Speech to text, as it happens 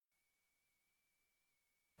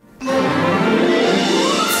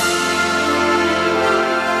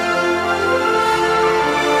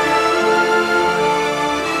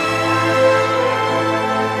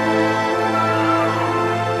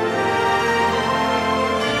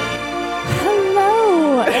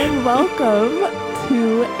welcome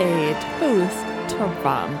to A Toast to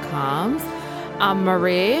Rom-Coms. I'm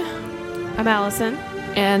Marie. I'm Allison.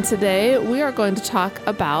 And today we are going to talk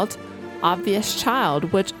about Obvious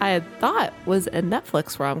Child, which I had thought was a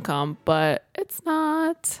Netflix rom-com, but it's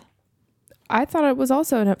not. I thought it was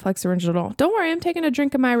also a Netflix original. Don't worry, I'm taking a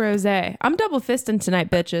drink of my rosé. I'm double fisting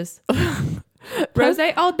tonight, bitches.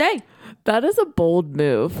 Rosé all day. That is a bold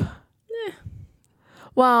move.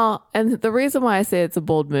 Well, and the reason why I say it's a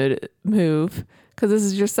bold move, because this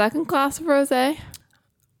is your second glass of rosé.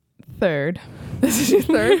 Third. This is your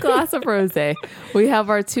third glass of rosé. We have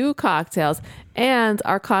our two cocktails, and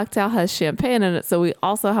our cocktail has champagne in it, so we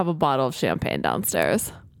also have a bottle of champagne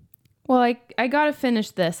downstairs. Well, I got to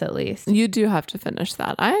finish this at least. You do have to finish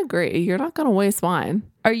that. I agree. You're not going to waste wine.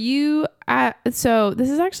 Are you so this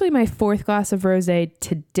is actually my fourth glass of rosé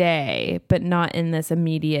today, but not in this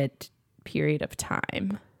immediate period of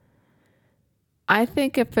time. I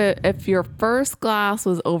think if your first glass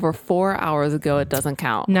was over 4 hours ago, it doesn't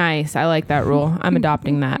count. Nice. I like that rule. I'm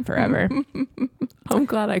adopting that forever. I'm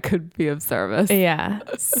glad I could be of service. Yeah.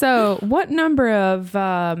 So what number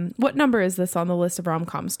is this on the list of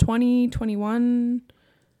rom-coms? 20, 21,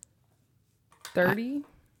 30?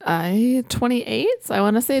 28? I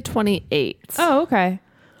want to say 28. Oh, okay.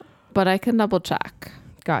 But I can double check.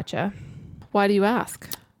 Gotcha. Why do you ask?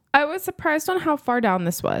 I was surprised on how far down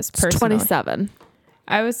this was, personally. 27.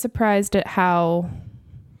 I was surprised at how,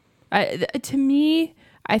 to me,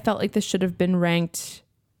 I felt like this should have been ranked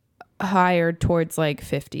higher towards like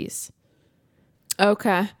 50s.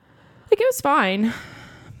 Okay. Like it was fine.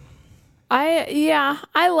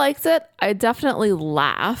 I liked it. I definitely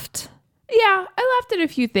laughed. Yeah, I laughed at a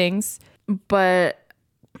few things. But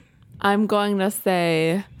I'm going to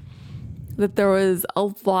say that there was a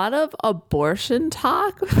lot of abortion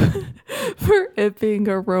talk for it being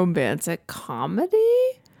a romantic comedy.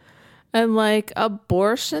 And like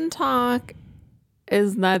abortion talk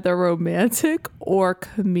is neither romantic or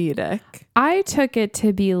comedic. I took it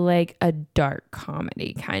to be like a dark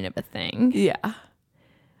comedy kind of a thing. Yeah.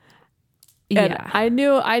 Yeah. And I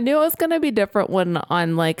knew it was going to be different when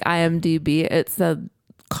on like IMDb it said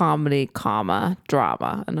comedy, drama.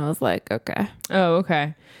 And I was like, okay. Oh,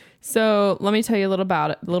 okay. So let me tell you a little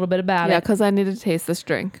bit about it. Yeah, because I need to taste this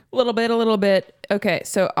drink. A little bit. Okay,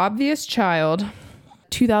 so Obvious Child,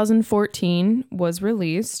 2014 was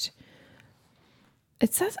released.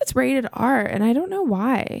 It says it's rated R, and I don't know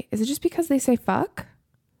why. Is it just because they say fuck?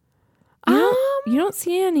 You don't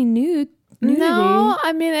see any nudity. No,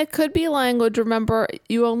 I mean, it could be language. Remember,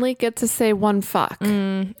 you only get to say one fuck,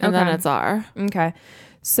 and then it's R. Okay.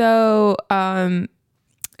 So,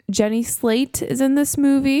 Jenny Slate is in this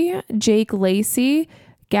movie. Jake Lacy,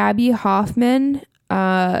 Gabby Hoffman,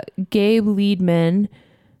 Gabe Liedman,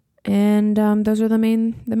 and those are the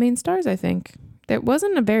main stars, I think. There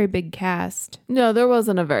wasn't a very big cast. No, there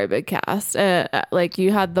wasn't a very big cast. Like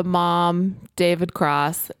you had the mom, David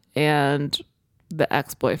Cross, and the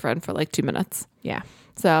ex-boyfriend for like 2 minutes. Yeah.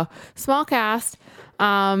 So small cast.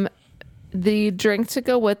 The drink to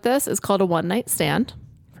go with this is called a one night stand.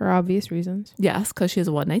 For obvious reasons. Yes, because she has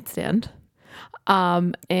a one night stand.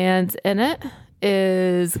 And in it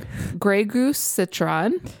is Grey Goose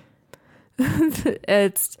Citron.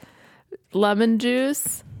 It's lemon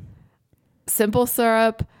juice, simple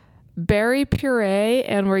syrup, berry puree,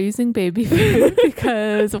 and we're using baby food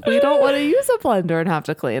because we don't want to use a blender and have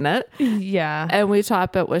to clean it. Yeah. And we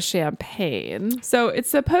top it with champagne. So it's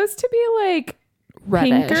supposed to be like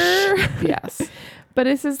Reddish. pinker. Yes. But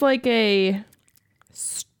this is like a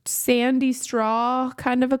sandy straw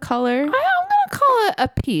kind of a color. I'm going to call it a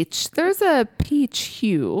peach. There's a peach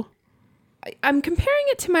hue. I'm comparing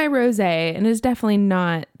it to my rosé, and it's definitely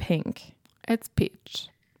not pink. It's peach.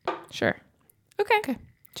 Sure. Okay.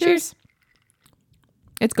 Cheers.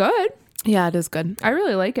 It's good. Yeah, it is good. I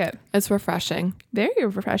really like it. It's refreshing. Very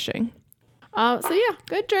refreshing. So yeah,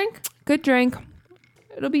 good drink. Good drink.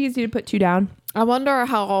 It'll be easy to put 2 down. I wonder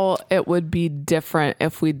how it would be different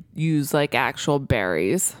if we use like actual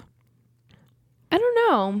berries. I don't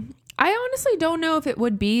know. I honestly don't know if it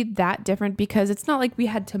would be that different because it's not like we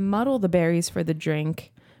had to muddle the berries for the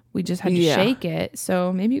drink. We just had to shake it.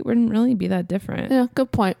 So maybe it wouldn't really be that different. Yeah,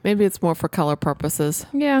 good point. Maybe it's more for color purposes.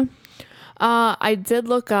 Yeah. I did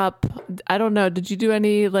look up. I don't know. Did you do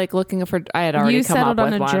any like looking for? I had already You come up settled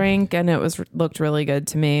on with a one. drink and it looked really good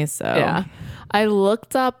to me. So Yeah, I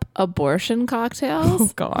looked up abortion cocktails.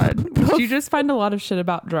 Oh God. Did you just find a lot of shit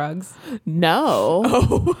about drugs?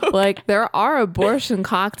 No. Like there are abortion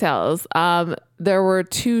cocktails. There were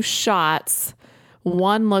 2 shots.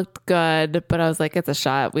 One looked good, but I was like, it's a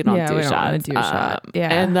shot. We don't do we shots. don't want to do a shot. Yeah.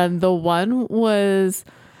 And then the one was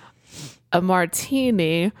a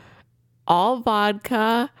martini, all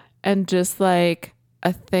vodka, and just like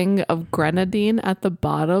a thing of grenadine at the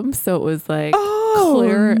bottom. So it was like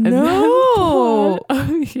clear. And no.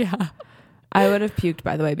 Yeah. I would have puked,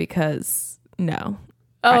 by the way, because no.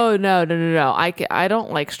 Oh, no. I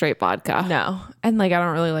don't like straight vodka. No. And like, I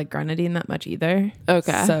don't really like grenadine that much either.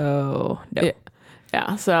 Okay. So, no.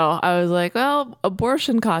 Yeah. So I was like, well,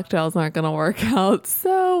 abortion cocktails aren't going to work out.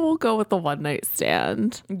 So we'll go with the one night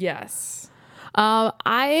stand. Yes.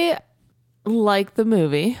 I like the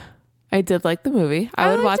movie. I did like the movie.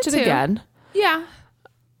 I would watch it again. Yeah.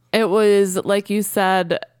 It was, like you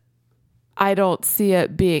said, I don't see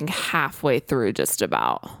it being halfway through just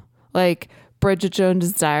about. Like Bridget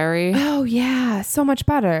Jones' Diary. Oh, yeah. So much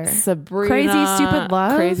better. Sabrina. Crazy Stupid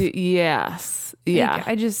Love. Crazy. Yes. Yeah. Like,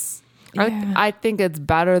 I just... Yeah. I think it's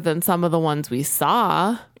better than some of the ones we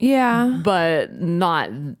saw, Yeah. but not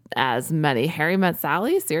as many. Harry Met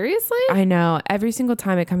Sally? Seriously? I know. Every single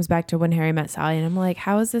time it comes back to When Harry Met Sally, and I'm like,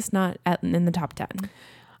 how is this not in the top 10?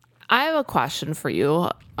 I have a question for you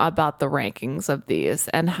about the rankings of these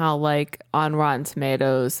and how, like, on Rotten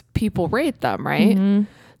Tomatoes, people rate them, right? Mm-hmm.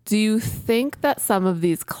 Do you think that some of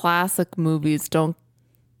these classic movies don't...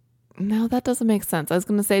 No, that doesn't make sense. I was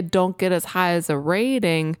going to say don't get as high as a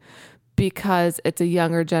rating because it's a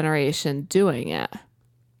younger generation doing it.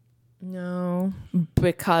 No.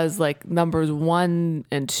 Because like numbers 1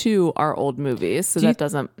 and 2 are old movies. So that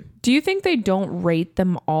doesn't... Do you think they don't rate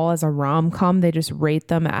them all as a rom-com? They just rate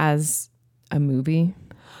them as a movie?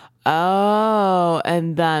 Oh,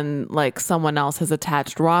 and then like someone else has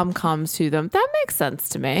attached rom-coms to them. That makes sense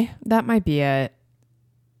to me. That might be it.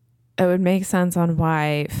 It would make sense on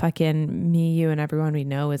why fucking me, you, and everyone we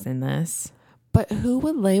know is in this. But who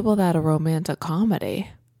would label that a romantic comedy?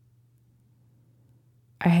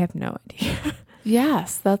 I have no idea.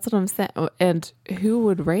 Yes, that's what I'm saying. And who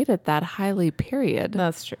would rate it that highly, period?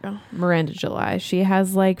 That's true. Miranda July. She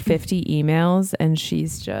has like 50 emails and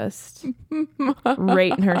she's just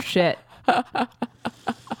rating her shit. I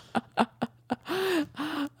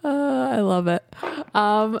love it.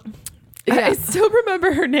 Yeah. I still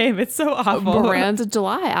remember her name. It's so awful. Miranda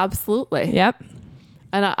July, absolutely. Yep.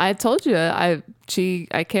 And I told you, I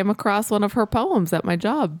came across one of her poems at my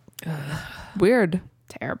job. Weird.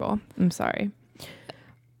 Terrible. I'm sorry.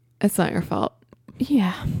 It's not your fault.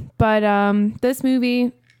 Yeah. But this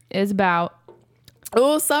movie is about...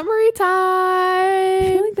 Oh, summary time.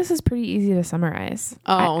 I feel like this is pretty easy to summarize.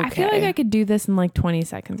 Oh, okay. I feel like I could do this in like 20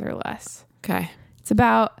 seconds or less. Okay. It's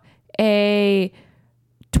about a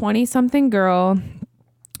 20-something girl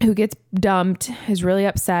who gets dumped, is really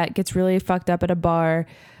upset, gets really fucked up at a bar,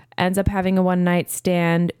 ends up having a one-night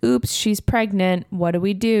stand. Oops, she's pregnant. What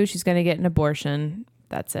do? She's going to get an abortion.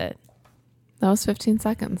 That's it. That was 15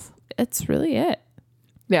 seconds. It's really it.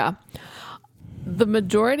 Yeah. The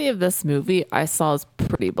majority of this movie I saw is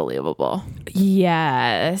pretty believable.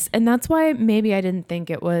 Yes. And that's why maybe I didn't think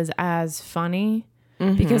it was as funny.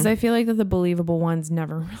 Mm-hmm. Because I feel like that the believable ones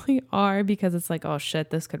never really are, because it's like, oh shit,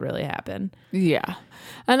 this could really happen. Yeah.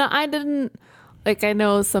 And I didn't, like, I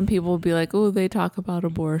know some people will be like, oh, they talk about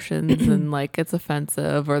abortions and like it's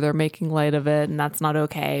offensive or they're making light of it and that's not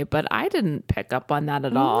okay. But I didn't pick up on that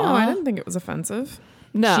at all. No, I didn't think it was offensive.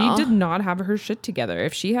 No. She did not have her shit together.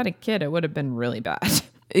 If she had a kid, it would have been really bad.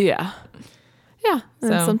 Yeah. Yeah.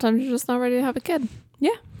 And So sometimes you're just not ready to have a kid.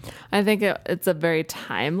 Yeah. I think it's a very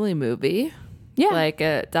timely movie. Yeah. Like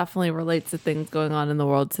it definitely relates to things going on in the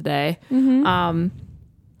world today. Mm-hmm.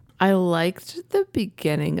 I liked the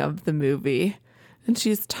beginning of the movie and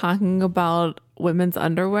she's talking about women's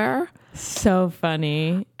underwear. So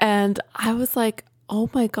funny. And I was like, oh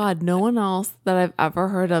my God, no one else that I've ever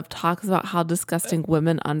heard of talks about how disgusting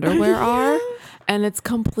women underwear are. And it's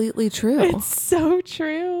completely true. It's so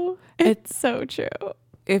true. It's so true.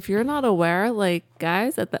 If you're not aware, like,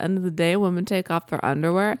 guys, at the end of the day, women take off their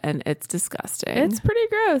underwear and it's disgusting. It's pretty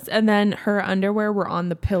gross. And then her underwear were on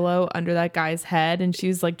the pillow under that guy's head and she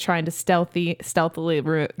was like trying to stealthily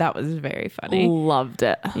root. That was very funny. Loved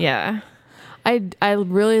it. Yeah. I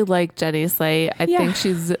really like Jenny Slate. I think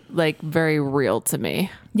she's like very real to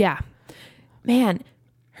me. Yeah. Man,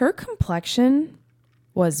 her complexion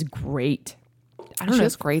was great. She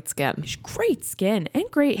has great skin. She's great skin and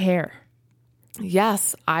great hair.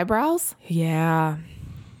 Yes. Eyebrows. Yeah.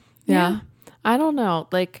 Yeah. I don't know.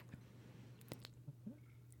 Like,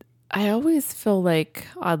 I always feel like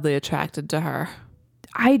oddly attracted to her.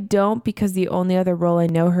 I don't, because the only other role I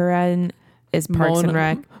know her in is Parks and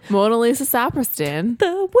Rec. Mona Lisa Saperstein.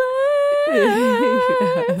 The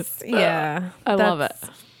worst. Yes. Yeah. I love it.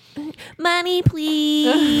 Money,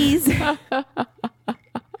 please.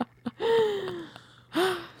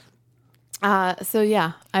 So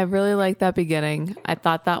yeah, I really like that beginning. I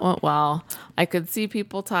thought that went well. I could see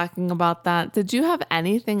people talking about that. Did you have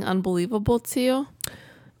anything unbelievable to you?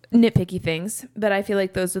 Nitpicky things, but I feel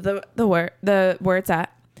like those are the where it's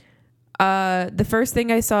at. The first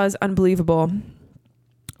thing I saw as unbelievable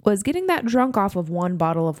was getting that drunk off of one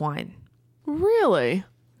bottle of wine. Really?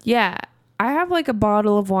 Yeah. I have like a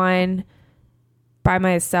bottle of wine by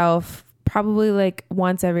myself probably like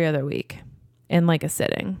once every other week in like a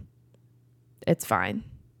sitting. It's fine.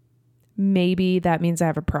 Maybe that means I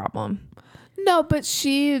have a problem. No, but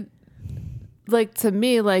she, like, to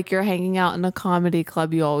me, like, you're hanging out in a comedy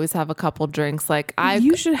club, you always have a couple drinks. Like,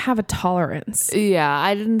 You should have a tolerance. yeah,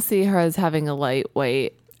 I didn't see her as having a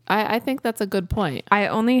lightweight. I think that's a good point. I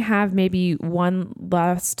only have maybe one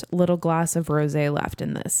last little glass of rosé left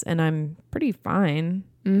in this, and I'm pretty fine.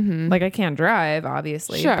 Mm-hmm. Like, I can't drive,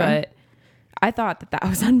 obviously, Sure. but I thought that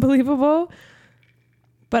was unbelievable.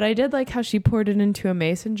 But I did like how she poured it into a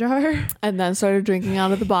mason jar. And then started drinking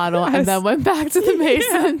out of the bottle and then went back to the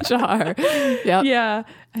mason jar. Yep. Yeah.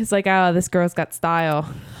 I was like, oh, this girl's got style.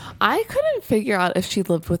 I couldn't figure out if she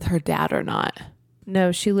lived with her dad or not.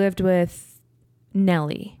 No, she lived with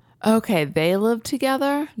Nellie. Okay, they lived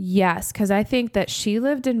together? Yes, because I think that she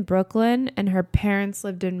lived in Brooklyn and her parents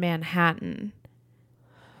lived in Manhattan.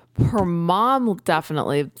 Her mom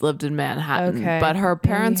definitely lived in Manhattan, Okay. but her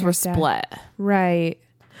parents Maybe her were dad. split. Right.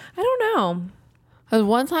 I don't know. Because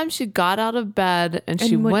one time she got out of bed and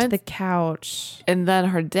she And went to went, the couch. and then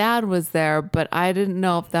her dad was there, but I didn't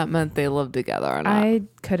know if that meant they lived together or not. I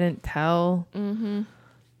couldn't tell. Mm-hmm.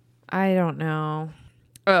 I don't know.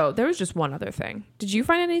 Oh, there was just one other thing. Did you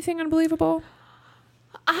find anything unbelievable?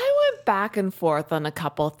 I went back and forth on a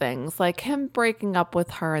couple things, like him breaking up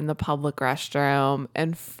with her in the public restroom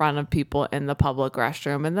in front of people in the public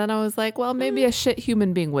restroom. And then I was like, well, maybe a shit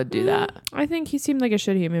human being would do that. I think he seemed like a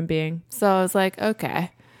shit human being. So I was like,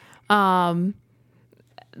 okay. That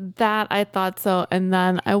I thought so. And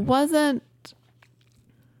then I wasn't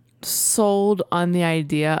sold on the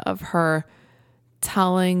idea of her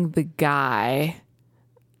telling the guy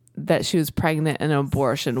that she was pregnant and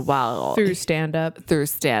abortion while Through stand-up. through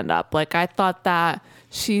stand up. Like, I thought that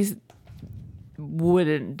she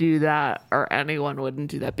wouldn't do that, or anyone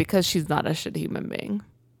wouldn't do that, because she's not a shit human being.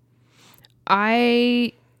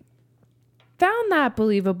 I found that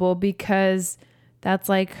believable because that's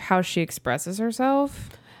like how she expresses herself.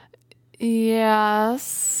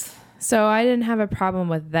 Yes. So I didn't have a problem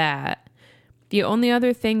with that. The only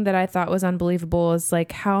other thing that I thought was unbelievable is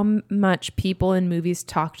like how much people in movies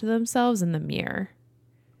talk to themselves in the mirror.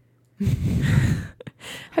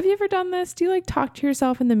 Have you ever done this? Do you like talk to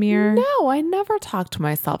yourself in the mirror? No, I never talk to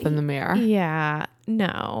myself in the mirror. Yeah,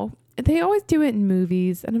 no. They always do it in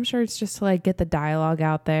movies, and I'm sure it's just to like get the dialogue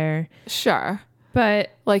out there. Sure.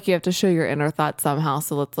 But Like, you have to show your inner thoughts somehow.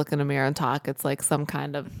 So let's look in a mirror and talk. It's like some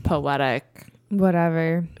kind of poetic,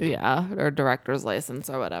 whatever. yeah, or director's license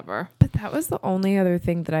or whatever. But that was the only other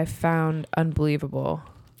thing that I found unbelievable.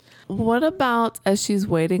 What about as she's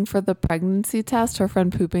waiting for the pregnancy test, her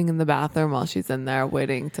friend pooping in the bathroom while she's in there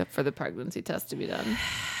waiting for the pregnancy test to be done?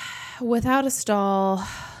 Without a stall,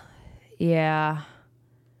 yeah.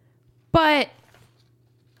 But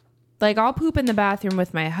like I'll poop in the bathroom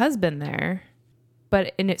with my husband there.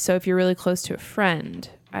 But so if you're really close to a friend,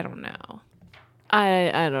 I don't know.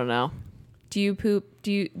 I don't know. Do you poop?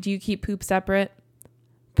 Do you keep poop separate?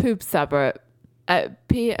 Poop separate.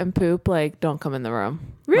 Pee and poop, like, don't come in the room.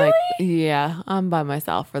 Really? Like, yeah, I'm by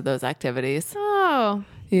myself for those activities. Oh.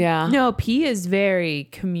 Yeah. No, pee is very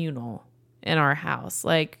communal in our house.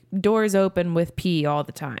 Like doors open with pee all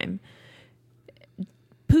the time.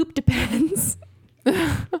 Poop depends.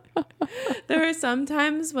 There are some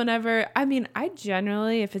times whenever, I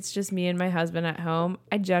generally, if it's just me and my husband at home,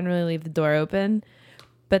 I generally leave the door open.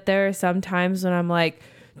 But there are some times when I'm like,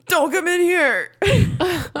 don't come in here.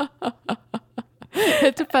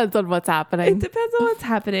 It depends on what's happening. It depends on what's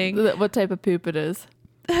happening. What type of poop it is.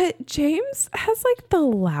 James has like the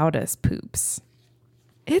loudest poops.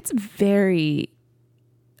 It's very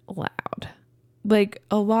loud. Like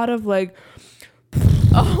a lot of like,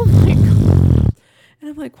 Oh my God. and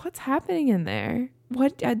I'm like, what's happening in there?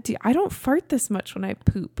 What? I don't fart this much when I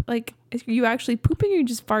poop. Like, are you actually pooping or are you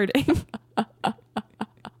just farting?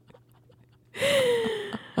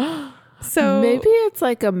 So Maybe it's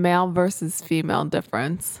like a male versus female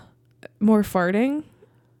difference. more farting.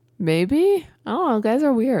 Maybe. I don't know. Guys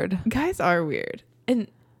are weird. Guys are weird. And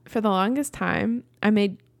for the longest time, I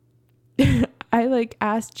like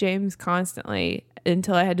asked James constantly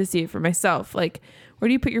until I had to see it for myself. Like, where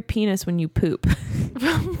do you put your penis when you poop?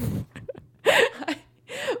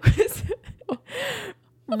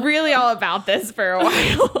 really all about this for a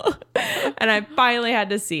while. And I finally had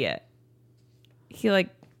to see it. He like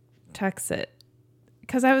texts it.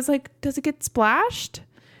 Because I was like, does it get splashed?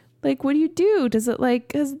 Like, what do you do? Does it like,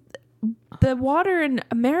 because the water in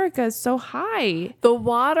America is so high. The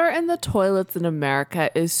water in the toilets in America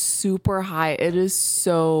is super high. It is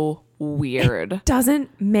so weird. Doesn't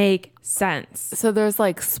make sense. So there's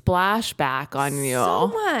like splashback on you. So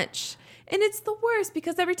much. And it's the worst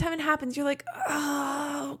because every time it happens, you're like,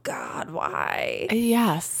 oh, God, why?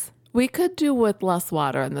 Yes. We could do with less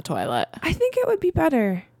water in the toilet. I think it would be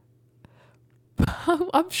better.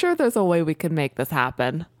 I'm sure there's a way we can make this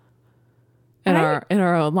happen in our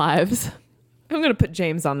own lives. I'm going to put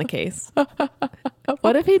James on the case.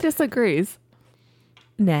 What if he disagrees?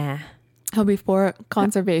 Nah. He'll be for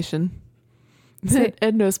conservation.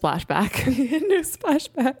 And no splashback. No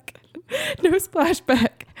splashback. No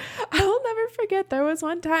splashback. I'll never forget. There was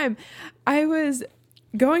one time I was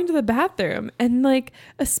going to the bathroom and like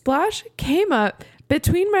a splash came up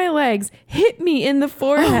between my legs, hit me in the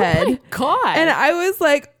forehead. Oh my God. And I was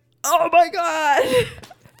like, oh my God.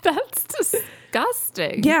 That's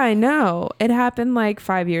disgusting. Yeah, I know. It happened like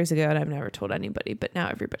 5 years ago and I've never told anybody, but now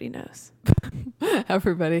everybody knows.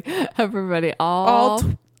 Everybody, All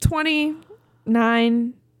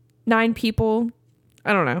 29, 9 people.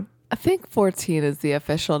 I don't know. I think 14 is the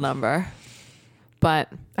official number, but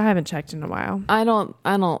I haven't checked in a while. I don't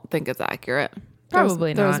think it's accurate.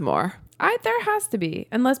 Probably not. There's more. There has to be,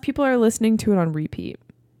 unless people are listening to it on repeat.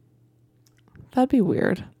 That'd be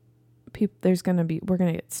weird. We're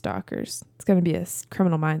gonna get stalkers. It's gonna be a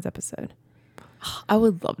Criminal Minds episode. I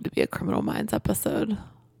would love to be a Criminal Minds episode.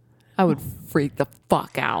 I would freak the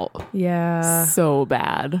fuck out. Yeah. So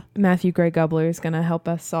bad. Matthew Gray Gubler is gonna help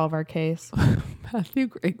us solve our case. Matthew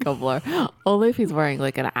Gray Gubler. Only if he's wearing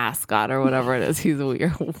like an ascot or whatever it is he's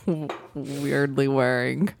weirdly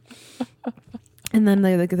wearing. And then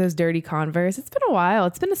they look at those dirty Converse. It's been a while.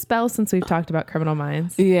 It's been a spell since we've talked about Criminal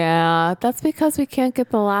Minds. Yeah, that's because we can't get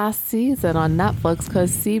the last season on Netflix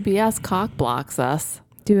because CBS cock blocks us.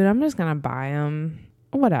 Dude, I'm just gonna buy them.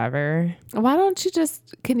 Whatever. Why don't you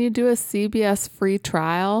can you do a CBS free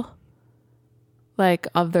trial? Like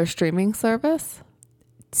of their streaming service?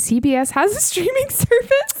 CBS has a streaming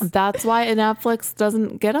service? That's why Netflix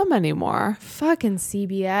doesn't get them anymore. Fucking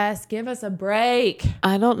CBS, give us a break.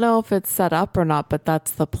 I don't know if it's set up or not, but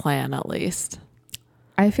that's the plan at least.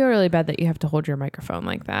 I feel really bad that you have to hold your microphone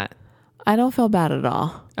like that. I don't feel bad at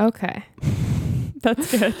all. Okay.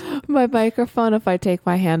 That's good. My microphone, if I take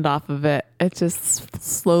my hand off of it, it just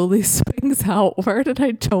slowly swings outward and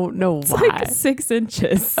I don't know It's why. like 6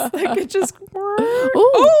 inches. Like it just... Ooh,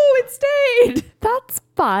 Oh, it stayed. that's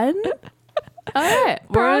fun. All right.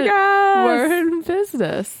 Progress. We're in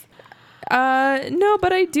business. No,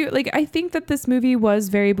 but I do like. I think that this movie was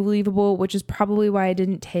very believable, which is probably why I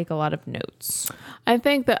didn't take a lot of notes. I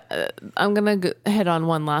think that I'm going to hit on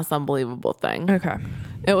one last unbelievable thing. Okay,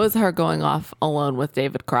 It was her going off alone with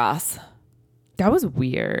David Cross. that was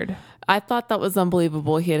weird. I thought that was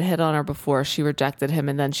unbelievable. He had hit on her before. She rejected him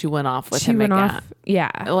and then she went off with him again. Yeah,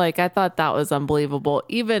 Like, I thought that was unbelievable.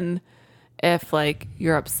 Even if, like,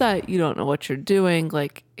 you're upset, you don't know what you're doing.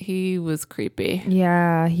 Like, he was creepy.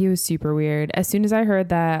 yeah, he was super weird. As soon as I heard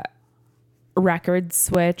that record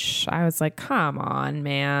switch, I was like, "Come on,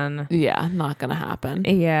 man." Yeah, not going to happen.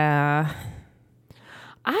 Yeah,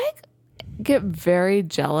 I get very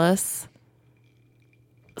jealous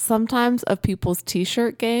sometimes of people's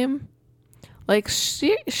t-shirt game. Like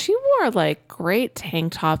she wore like great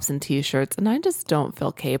tank tops and t-shirts and I just don't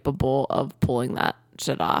feel capable of pulling that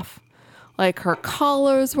shit off. Like her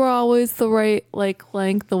collars were always the right like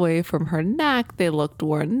length away from her neck. They looked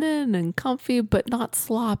worn in and comfy but not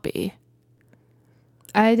sloppy.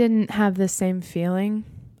 I didn't have the same feeling.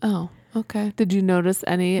 Oh, okay. Did you notice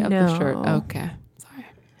any of the shirt? No. Okay. Sorry.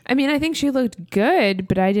 I mean, I think she looked good,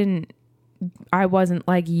 but I wasn't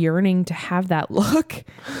like yearning to have that look.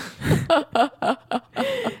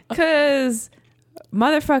 Cause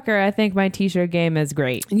motherfucker, I think my t-shirt game is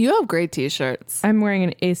great. You have great t-shirts. I'm wearing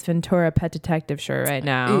an Ace Ventura Pet Detective shirt right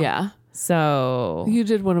now. Yeah. So You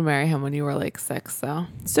did want to marry him when you were like 6, so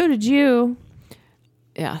did you.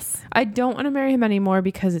 yes. I don't want to marry him anymore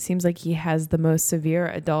because it seems like he has the most severe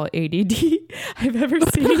adult ADD I've ever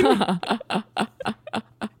seen.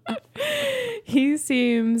 He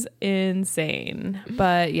seems insane.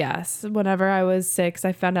 But yes, whenever I was 6,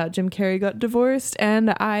 I found out Jim Carrey got divorced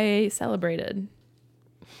and I celebrated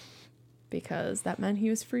because that meant he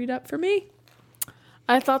was freed up for me.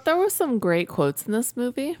 I thought there were some great quotes in this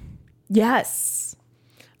movie. Yes.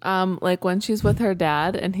 Like when she's with her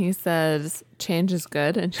dad and he says change is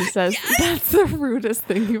good and she says that's the rudest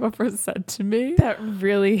thing you ever said to me. That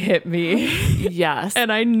really hit me. Yes.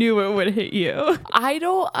 And I knew it would hit you. I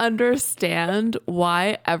don't understand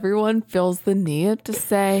why everyone feels the need to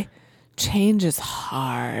say change is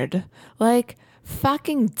hard. Like,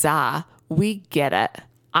 fucking duh. We get it.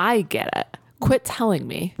 I get it. Quit telling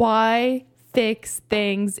me. Why fix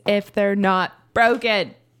things if they're not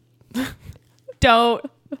broken? Don't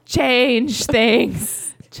change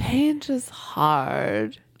things. Change is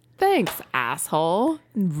hard. Thanks, asshole.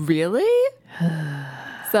 Really?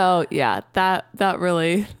 So yeah, that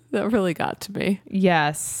really got to me.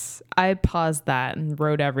 Yes. I paused that and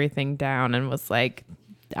wrote everything down and was like,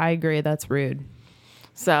 I agree, that's rude.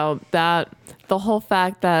 So the whole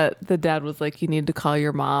fact that the dad was like, you need to call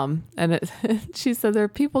your mom. And she said, there are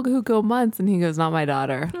people who go months. And he goes, not my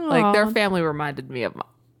daughter. Aww. Like their family reminded me of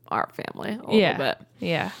our family a little bit.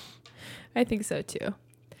 Yeah. I think so too.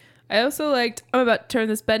 I also liked, I'm about to turn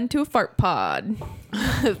this bed into a fart pod.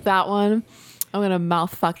 That one, I'm going to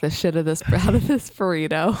mouth fuck the shit out of this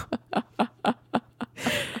burrito.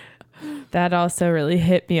 That also really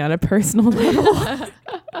hit me on a personal level.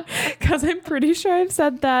 Because I'm pretty sure I've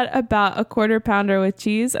said that about a quarter pounder with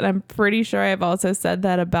cheese. And I'm pretty sure I've also said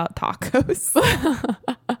that about tacos.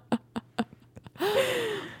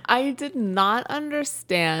 I did not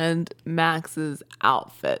understand Max's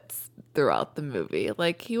outfits throughout the movie.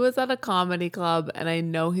 Like he was at a comedy club and I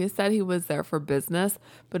know he said he was there for business,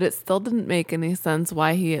 but it still didn't make any sense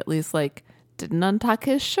why he at least like didn't untuck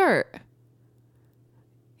his shirt.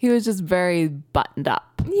 He was just very buttoned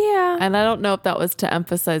up. Yeah. And I don't know if that was to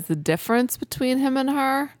emphasize the difference between him and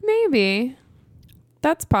her. Maybe.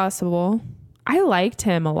 That's possible. I liked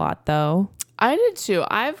him a lot though. I did too.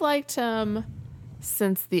 I've liked him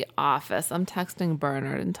since The Office. I'm texting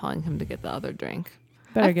Bernard and telling him to get the other drink.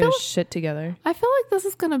 Better get his shit together. I feel like this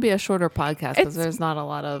is going to be a shorter podcast because there's not a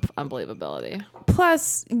lot of unbelievability.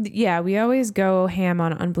 Plus, yeah, we always go ham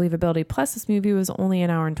on unbelievability. Plus, this movie was only an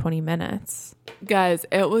hour and 20 minutes. Guys,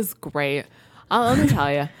 it was great. Let me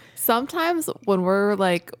tell you, sometimes when we're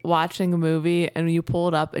like watching a movie and you pull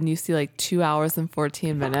it up and you see like 2 hours and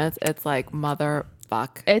 14 minutes, it's like,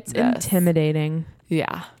 motherfuck. It's this. intimidating.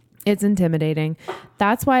 Yeah. It's intimidating.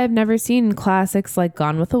 That's why I've never seen classics like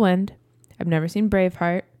Gone with the Wind. I've never seen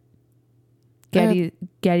Braveheart,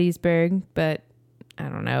 Gettysburg, but I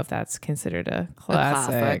don't know if that's considered a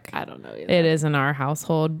classic. I don't know either. It is in our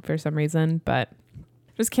household for some reason, but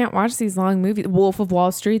just can't watch these long movies. Wolf of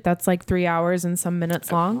Wall Street, that's like 3 hours and some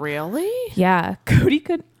minutes long. Really? Yeah.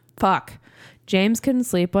 James couldn't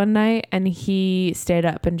sleep one night and he stayed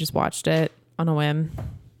up and just watched it on a whim.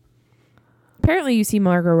 Apparently you see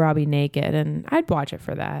Margot Robbie naked and I'd watch it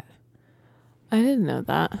for that. I didn't know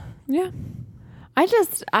that. Yeah.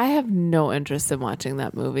 I have no interest in watching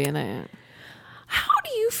that movie. And How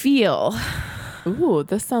do you feel? Ooh,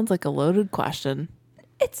 this sounds like a loaded question.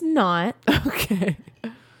 It's not. Okay.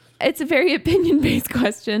 It's a very opinion-based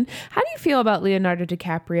question. How do you feel about Leonardo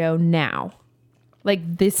DiCaprio now?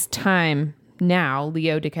 Like this time now,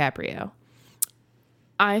 Leo DiCaprio.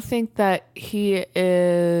 I think that he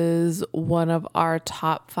is one of our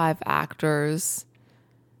top 5 actors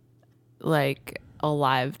like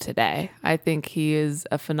alive today. I think he is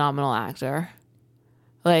a phenomenal actor.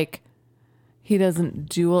 Like he doesn't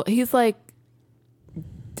do, he's like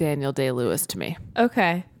Daniel Day-Lewis to me.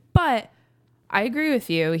 Okay. But I agree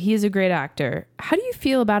with you. He's a great actor. How do you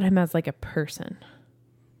feel about him as like a person?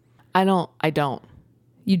 I don't.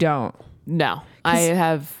 You don't. No.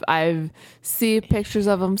 I see pictures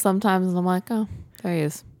of him sometimes and I'm like, oh, there he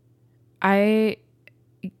is. I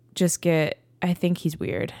think he's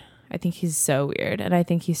weird. I think he's so weird. And I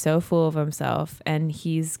think he's so full of himself. And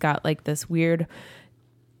he's got like this weird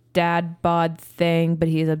dad bod thing, but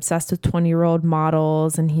he's obsessed with 20-year-old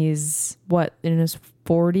models. And he's in his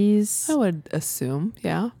 40s? I would assume.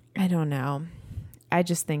 Yeah. I don't know. I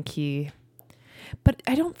just think but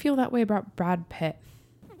I don't feel that way about Brad Pitt.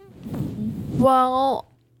 Well,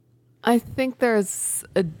 I think there's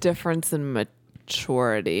a difference in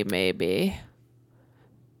maturity, maybe.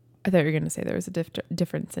 I thought you were going to say there was a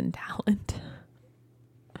difference in talent.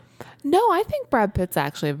 No, I think Brad Pitt's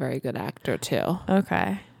actually a very good actor too.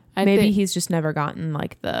 Okay. Maybe he's just never gotten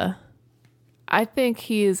like the... I think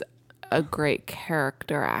he's a great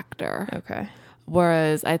character actor. Okay.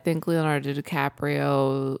 Whereas I think Leonardo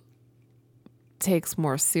DiCaprio takes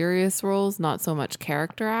more serious roles, not so much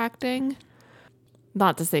character acting.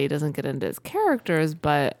 Not to say he doesn't get into his characters,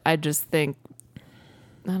 but I just think,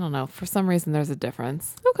 I don't know, for some reason there's a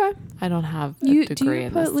difference. Okay. I don't have a degree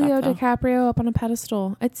in this stuff. Do you put Leo DiCaprio up on a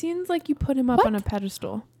pedestal? It seems like you put him up on a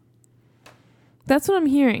pedestal. That's what I'm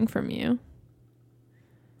hearing from you.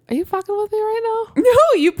 Are you fucking with me right now?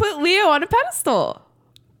 No, you put Leo on a pedestal.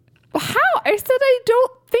 How? I said I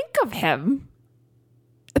don't think of him.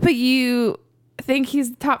 But you think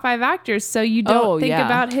he's the top 5 actors, so you don't think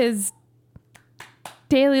about his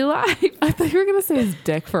daily life. I thought you were gonna say his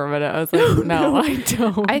dick for a minute. I was like, no, I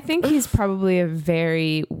don't. I think he's probably a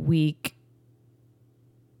very weak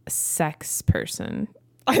sex person.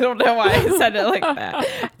 I don't know why I said it like that.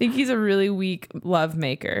 I think he's a really weak love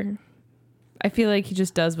maker. I feel like he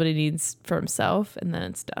just does what he needs for himself and then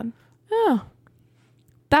it's done. Oh.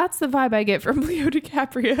 That's the vibe I get from Leo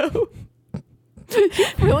DiCaprio. You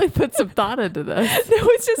really put some thought into this. No,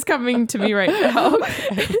 it's just coming to me right now.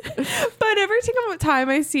 But every single time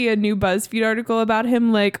I see a new BuzzFeed article about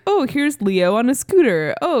him, like, oh, here's Leo on a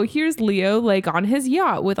scooter. Oh, here's Leo like on his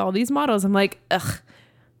yacht with all these models. I'm like, ugh.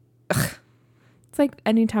 It's like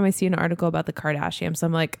anytime I see an article about the Kardashians,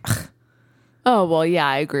 I'm like, ugh. Oh, well, yeah,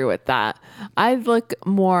 I agree with that. I look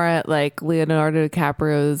more at like Leonardo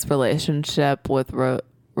DiCaprio's relationship with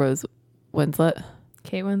Rose Winslet.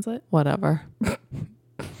 Kate Winslet? Whatever.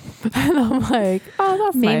 And I'm like, oh,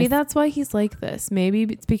 that's Maybe nice. that's why he's like this. Maybe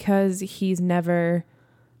it's because he's never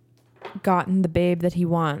gotten the babe that he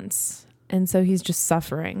wants. And so he's just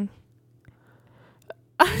suffering.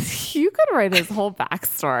 You could write his whole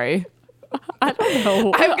backstory. I don't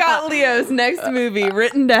know. I've got Leo's next movie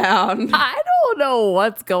written down. I don't know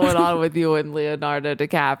what's going on with you and Leonardo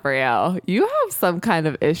DiCaprio. You have some kind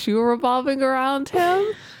of issue revolving around him.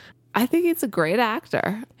 I think he's a great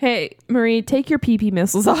actor. Hey, Marie, take your pee-pee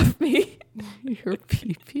missiles off me. Your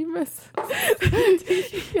pee-pee missiles.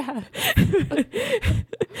 Yeah.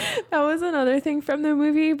 That was another thing from the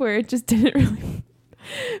movie where it just didn't really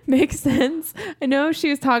make sense. I know she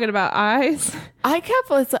was talking about eyes. I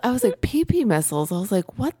was like, pee-pee missiles. I was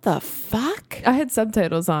like, what the fuck? I had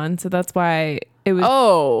subtitles on, so that's why it was.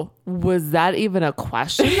 Oh, was that even a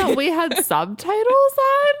question that we had subtitles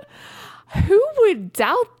on? Who would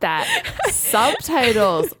doubt that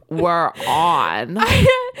subtitles were on?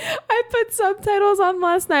 I put subtitles on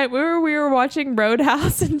last night. We were watching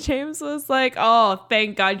Roadhouse, and James was like, "Oh,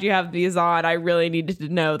 thank God you have these on. I really needed to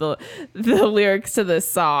know the lyrics to this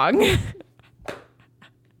song."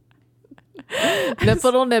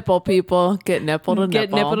 Nipple to nipple, people. Get nipple to nipple.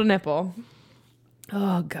 Get nipple to nipple.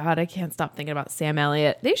 Oh God, I can't stop thinking about Sam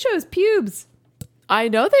Elliott. They show his pubes. I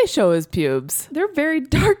know they show his pubes. They're very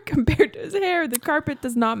dark compared to his hair. The carpet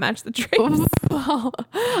does not match the drapes. Well,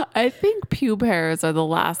 I think pube hairs are the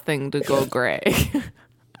last thing to go gray. I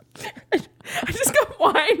just got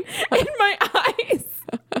wine in my eyes.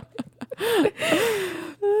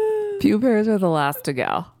 Pube hairs are the last to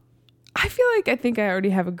go. I feel like I think I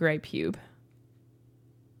already have a gray pube.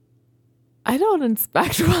 I don't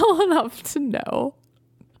inspect well enough to know.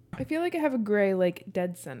 I feel like I have a gray, like,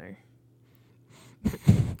 dead center.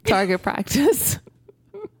 Target practice.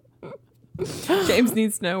 James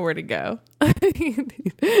needs to know where to go. He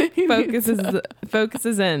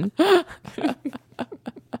Focuses in.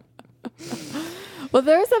 Well,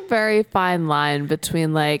 there's a very fine line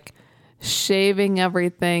between like shaving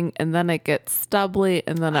everything and then it gets stubbly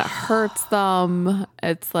and then it hurts them.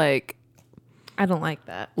 It's like I don't like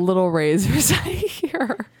that. little razors I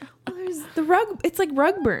hear. Well, there's the rug. It's like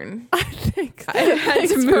rug burn. I think I had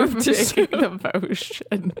to move to making the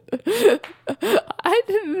motion. I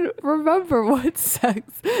didn't remember what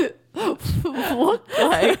sex looked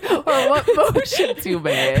like or what motions you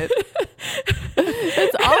made.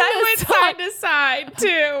 It's And I went side to side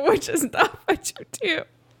too, which is not what you do.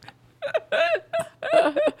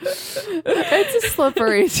 It's a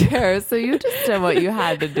slippery chair, so you just did what you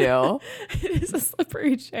had to do. It is a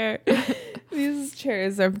slippery chair. These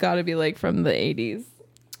chairs have got to be like from the 80s.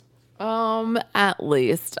 At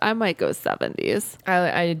least I might go 70s.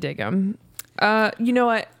 I dig them. You know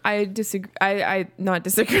what? I disagree. I not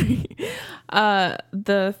disagree.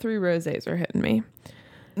 The 3 rosés are hitting me.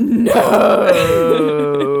 No.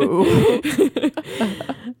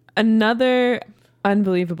 Another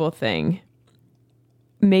unbelievable thing.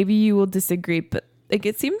 Maybe you will disagree, but like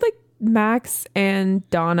it seemed like Max and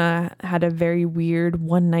Donna had a very weird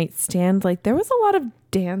one night stand. Like there was a lot of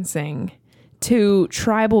dancing to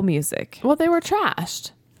tribal music. Well, they were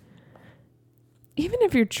trashed. Even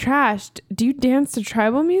if you're trashed, do you dance to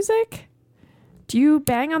tribal music? Do you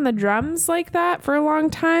bang on the drums like that for a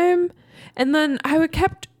long time? And then I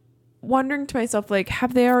kept wondering to myself, like,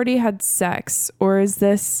 have they already had sex or is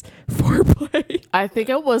this foreplay? I think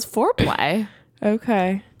it was foreplay.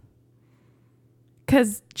 Okay.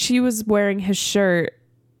 Because she was wearing his shirt.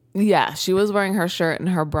 Yeah, she was wearing her shirt and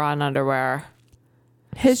her bra and underwear.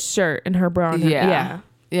 His shirt and her bra. And Yeah.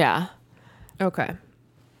 yeah. Yeah. Okay.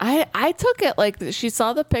 I took it like she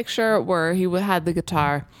saw the picture where he had the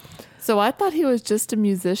guitar. So I thought he was just a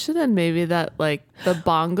musician and maybe that like the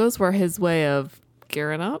bongos were his way of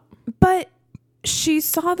gearing up. But she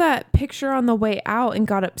saw that picture on the way out and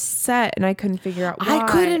got upset, and I couldn't figure out why. I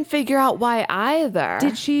couldn't figure out why either.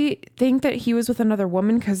 Did she think that he was with another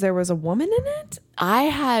woman because there was a woman in it? I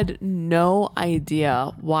had no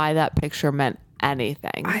idea why that picture meant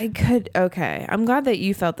anything. Okay. I'm glad that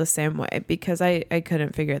you felt the same way because I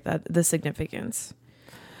couldn't figure the significance.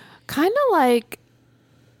 Kind of like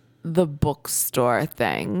the bookstore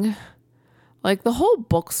thing. Like the whole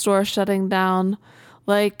bookstore shutting down.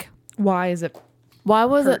 Like, Why is it? why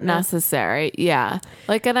was it Pertinent. necessary? Yeah.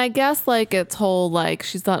 Like, and I guess like it's whole like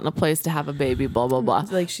she's not in a place to have a baby, blah, blah, blah.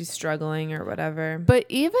 Like she's struggling or whatever. But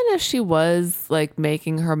even if she was like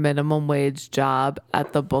making her minimum wage job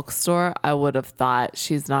at the bookstore, I would have thought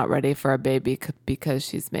she's not ready for a baby because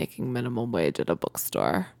she's making minimum wage at a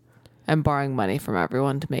bookstore and borrowing money from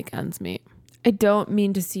everyone to make ends meet. I don't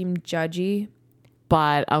mean to seem judgy.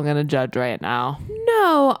 But I'm going to judge right now.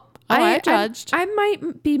 No. I judged. I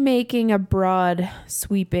might be making a broad,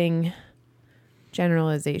 sweeping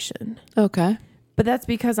generalization. Okay. But that's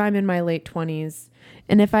because I'm in my late 20s.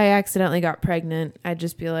 And if I accidentally got pregnant, I'd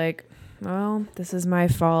just be like, well, this is my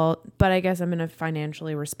fault. But I guess I'm in a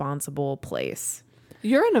financially responsible place.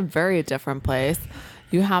 You're in a very different place.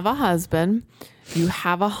 You have a husband. You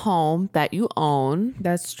have a home that you own.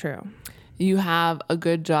 That's true. You have a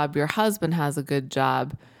good job. Your husband has a good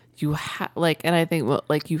job. You have and I think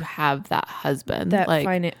like you have that husband, That like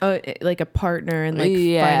like a partner and like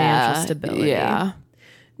financial stability. Yeah.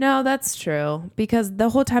 No, that's true. Because the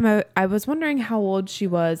whole time I was wondering how old she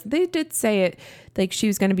was. They did say it like she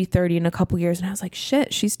was going to be 30 in a couple years. And I was like,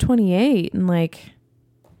 shit, she's 28. And like,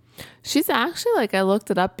 She's actually like, I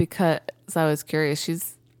looked it up because I was curious.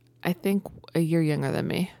 She's, I think, a year younger than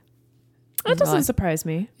me. that doesn't surprise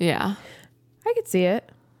me. Yeah. I could see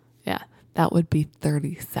it. Yeah. That would be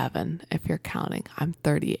 37 if you're counting. I'm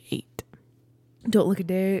 38. Don't look a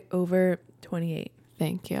day over 28.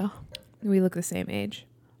 Thank you. We look the same age.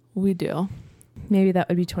 We do. Maybe that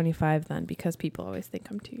would be 25 then because people always think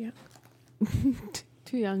I'm too young.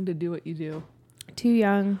 Too young to do what you do. Too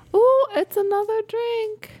young. Ooh, it's another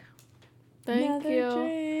drink. Thank Another you.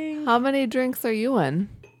 drink. How many drinks are you in?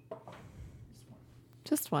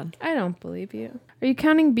 Just one. I don't believe you. Are you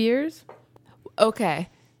counting beers? Okay.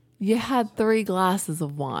 You had 3 glasses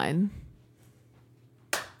of wine.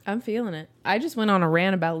 I'm feeling it. I just went on a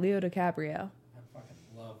rant about Leo DiCaprio. I fucking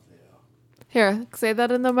love Leo. Here, say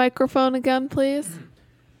that in the microphone again, please.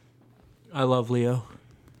 I love Leo.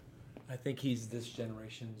 I think he's this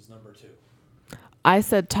generation's number 2. I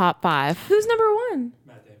said top 5. Who's number 1?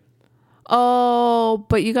 Matt Damon. Oh,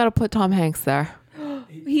 but you got to put Tom Hanks there.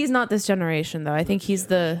 He's not this generation though. I think he's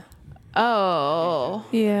the Oh.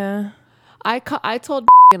 yeah. I told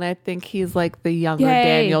and I think he's like the younger Yay.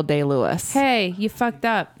 Daniel Day-Lewis. Hey, you fucked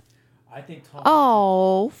up. I think Tom.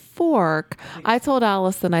 Oh, fork. I told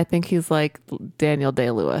Allison I think he's like Daniel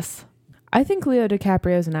Day-Lewis. I think Leo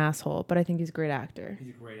DiCaprio is an asshole, but I think he's a great actor.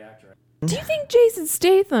 He's a great actor. Do you think Jason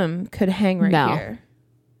Statham could hang right No. here?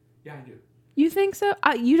 Yeah, I do. You think so?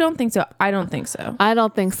 You don't think so? I don't think so. I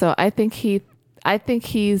don't think so. I think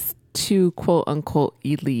he's too quote unquote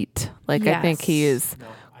elite. Like I think he is No,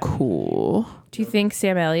 cool. Do you think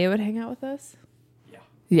Sam Elliott would hang out with us? Yeah.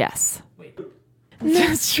 Yes. Wait.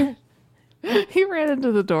 That's true. He ran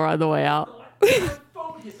into the door on the way out. My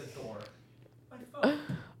phone hit the door. My phone.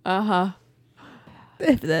 Uh-huh.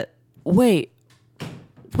 If that. Wait.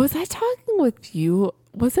 Was I talking with you?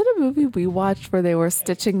 Was it a movie we watched where they were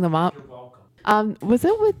stitching them up? You're welcome.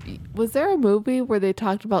 Was there a movie where they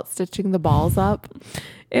talked about stitching the balls up?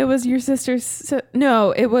 It was your sister's.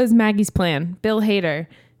 No, it was Maggie's plan. Bill Hader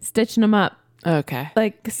stitching them up, Okay.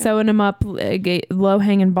 like sewing them up, low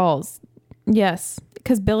hanging balls. Yes,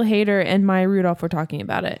 because Bill Hader and Maya Rudolph were talking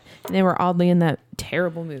about it, and they were oddly in that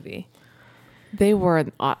terrible movie. They were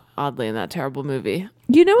oddly in that terrible movie.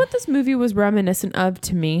 You know what this movie was reminiscent of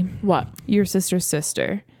to me? What? Your sister's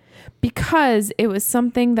sister, because it was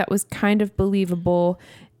something that was kind of believable.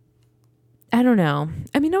 I don't know.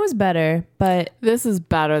 I mean, it was better, but This is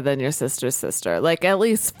better than Your Sister's Sister. Like at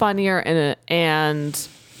least funnier and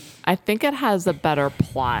I think it has a better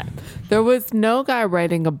plot. There was no guy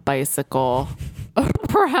riding a bicycle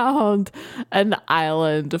around an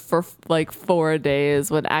island for like 4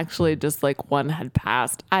 days when actually just like one had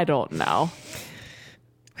passed. I don't know.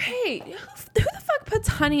 hey, who the fuck puts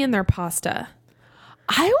honey in their pasta?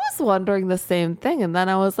 I was wondering the same thing. And then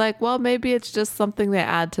I was like, well, maybe it's just something they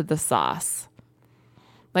add to the sauce.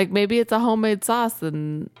 Like maybe it's a homemade sauce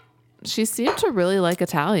and She seemed to really like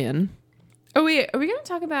Italian. Oh wait, are we gonna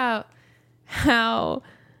talk about how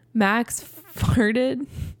Max farted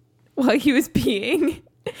while he was peeing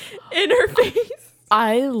in her face?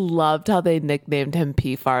 I loved how they nicknamed him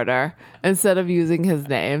P Farter. Instead of using his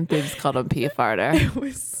name, they just called him P Farter. It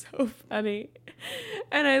was so funny.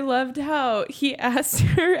 And I loved how he asked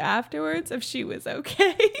her afterwards if she was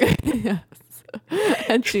okay. Yes.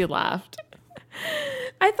 And she laughed.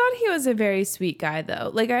 I thought he was a very sweet guy, though.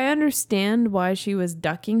 Like, I understand why she was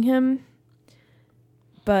ducking him,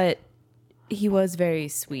 but he was very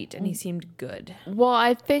sweet and he seemed good. Well,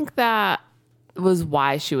 I think that was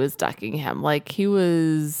why she was ducking him. Like, he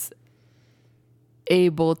was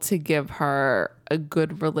able to give her a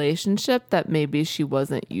good relationship that maybe she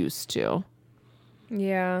wasn't used to.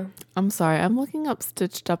 Yeah. I'm sorry, I'm looking up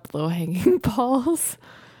stitched up low hanging balls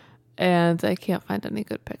and I can't find any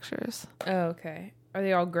good pictures. Oh, okay. Are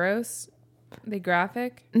they all gross? Are they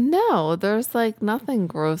graphic? No, there's like nothing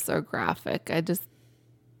gross or graphic.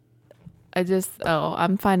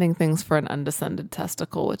 I'm finding things for an undescended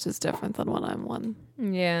testicle, which is different than when I'm one.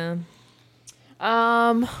 Yeah.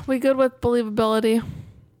 We good with believability?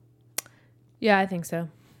 Yeah, I think so.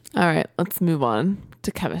 All right, let's move on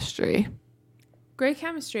to chemistry. Great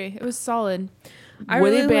chemistry. It was solid. I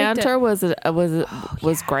Witty really liked it. banter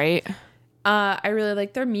was great. I really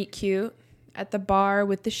liked their meet cute at the bar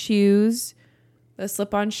with the shoes, the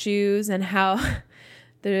slip-on shoes, and how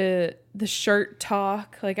the shirt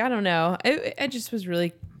talk. Like, I don't know. It just was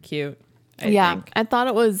really cute. I think. I thought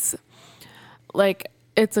it was like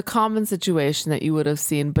it's a common situation that you would have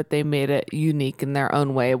seen, but they made it unique in their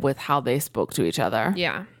own way with how they spoke to each other.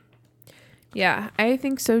 Yeah. Yeah, I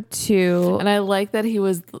think so too. And I like that he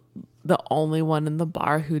was the only one in the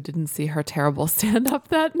bar who didn't see her terrible stand up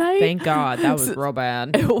that night. Thank God. That was real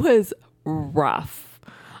bad. It was rough.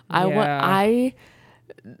 I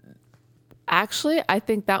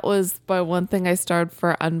think that was by one thing I started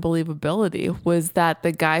for unbelievability was that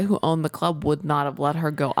the guy who owned the club would not have let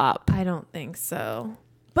her go up. I don't think so.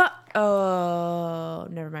 But, oh,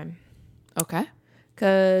 never mind. Okay.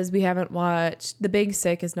 Because we haven't watched The Big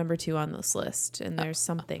Sick is number 2 on this list. And there's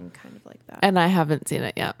something kind of like that. And I haven't seen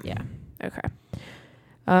it yet. Yeah. Okay.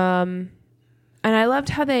 And I loved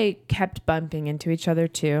how they kept bumping into each other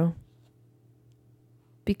too.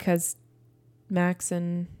 Because Max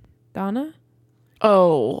and Donna?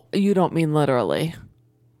 Oh, you don't mean literally.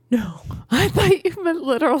 No. I thought you meant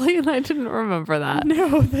literally and I didn't remember that.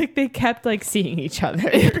 No, like they kept like seeing each other.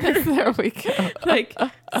 There we go. Like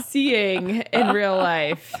seeing in real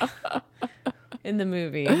life in the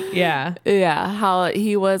movie. Yeah. Yeah, how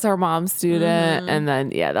he was her mom's student and then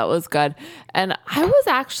that was good. And I was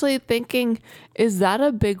actually thinking, is that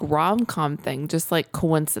a big rom-com thing? Just like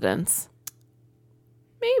coincidence?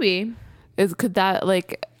 Maybe. Could that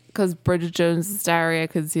like because Bridget Jones's Diary, I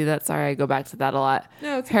could see that. Sorry, I go back to that a lot.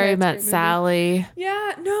 No, it's Harry okay. It's a Met great movie. Sally.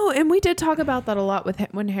 Yeah, no, and we did talk about that a lot with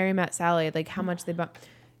when Harry Met Sally, like how much they bought.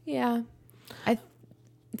 Yeah,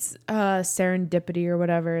 it's serendipity or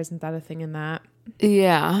whatever. Isn't that a thing in that?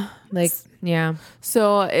 Yeah. Like, yeah.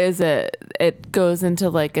 So it goes into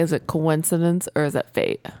like, is it coincidence or is it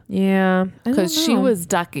fate? Yeah, Because she was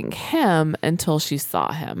ducking him until she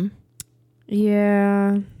saw him.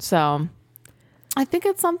 Yeah. So I think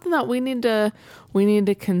it's something that we need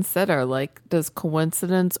to consider. Like, does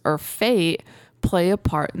coincidence or fate play a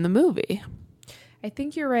part in the movie? I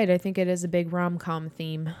think you're right. I think it is a big rom-com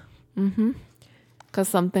theme. Mm-hmm. Because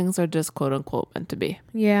some things are just quote unquote meant to be.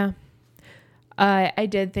 Yeah. I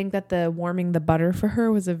did think that the warming the butter for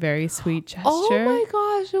her was a very sweet gesture. Oh my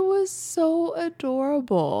gosh, it was so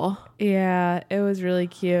adorable. Yeah, it was really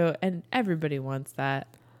cute. And everybody wants that.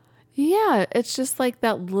 Yeah, it's just like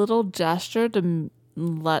that little gesture to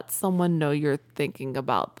let someone know you're thinking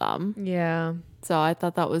about them. Yeah. So I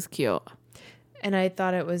thought that was cute. And I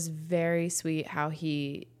thought it was very sweet how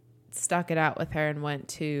he stuck it out with her and went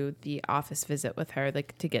to the office visit with her,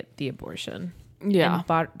 like to get the abortion. Yeah.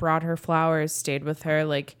 And brought her flowers, stayed with her.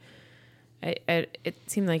 Like, it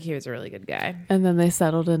seemed like he was a really good guy. And then they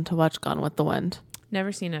settled in to watch Gone with the Wind.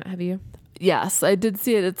 Never seen it. Have you? Yes, I did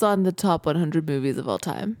see it. It's on the top 100 movies of all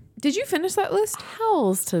time. Did you finish that list?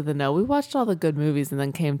 Howls to the no. We watched all the good movies and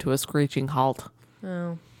then came to a screeching halt.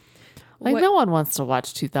 Oh. Like, What- no one wants to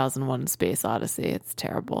watch 2001 Space Odyssey. It's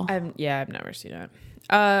terrible. I've never seen it.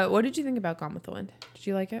 What did you think about Gone with the Wind? Did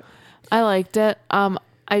you like it? I liked it.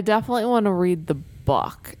 I definitely want to read the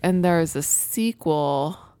book. And there's a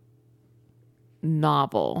sequel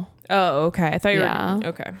novel. Oh, okay. I thought you Yeah. were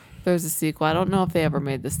okay. There's a sequel. I don't know if they ever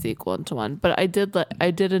made the sequel into one, but I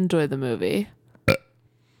did enjoy the movie.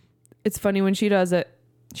 It's funny when she does it.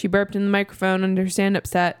 She burped in the microphone under her stand-up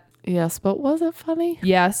set. Yes, but was it funny?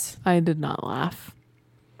 Yes, I did not laugh.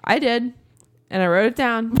 I did. And I wrote it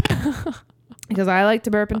down because I like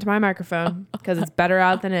to burp into my microphone because it's better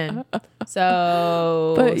out than in.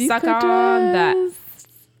 So But you suck could on that. just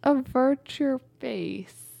avert your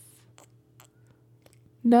face.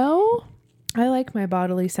 No? I like my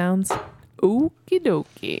bodily sounds. Okie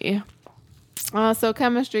dokie. So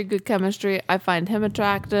chemistry, good chemistry. I find him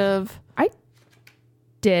attractive.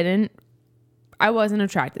 I wasn't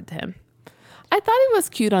attracted to him. I thought he was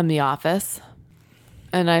cute on The Office.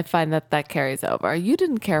 And I find that carries over. You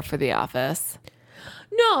didn't care for The Office.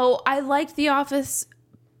 No, I liked The Office,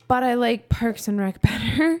 but I like Parks and Rec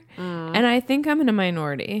better. And I think I'm in a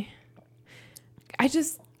minority.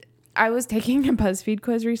 I was taking a BuzzFeed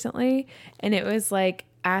quiz recently, and it was like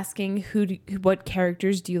asking what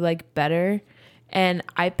characters do you like better? And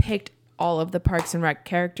I picked all of the Parks and Rec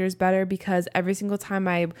characters better because every single time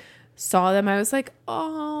I saw them, I was like,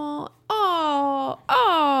 oh,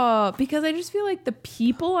 because I just feel like the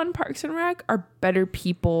people on Parks and Rec are better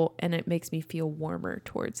people, and it makes me feel warmer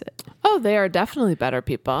towards it. Oh, they are definitely better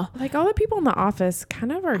people. Like all the people in The Office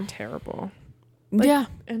kind of are terrible. Yeah.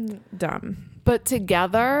 And dumb. But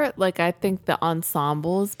together, like, I think the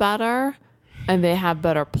ensemble is better and they have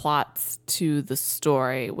better plots to the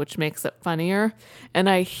story, which makes it funnier. And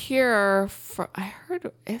I heard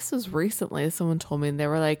this was recently, someone told me, and they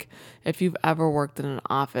were like, if you've ever worked in an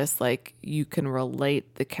office, like, you can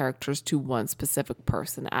relate the characters to one specific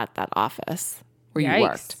person at that office where you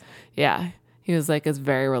worked. Yeah. He was like, it's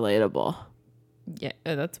very relatable. Yeah,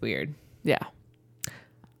 that's weird. Yeah.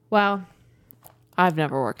 Well, I've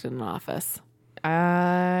never worked in an office.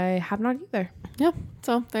 I have not either. Yeah.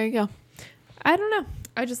 So there you go. I don't know.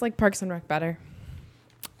 I just like Parks and Rec better.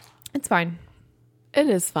 It's fine. It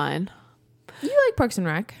is fine. You like Parks and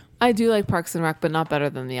Rec? I do like Parks and Rec, but not better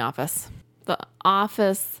than The Office. The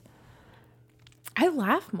Office I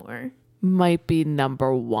laugh more. might be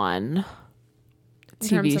number one In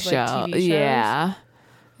terms TV of, show. like, TV shows? Yeah.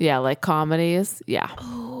 Yeah, like comedies. Yeah.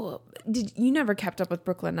 Oh, you never kept up with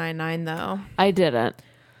Brooklyn Nine-Nine though? I didn't.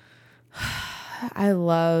 I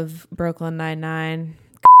love Brooklyn Nine-Nine.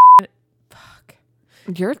 Fuck.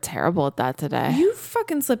 You're terrible at that today. You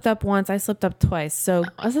fucking slipped up once. I slipped up twice. So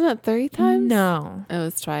Wasn't it 3 times? no, It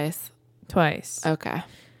was twice. twice. Okay.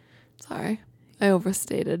 Sorry. I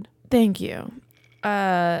overstated. Thank you.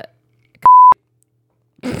 That's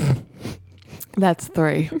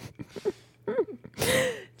 3.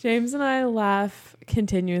 James and I laugh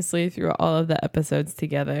continuously through all of the episodes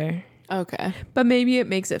together. Okay. But maybe it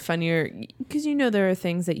makes it funnier because there are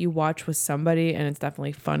things that you watch with somebody and it's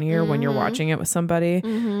definitely funnier when you're watching it with somebody.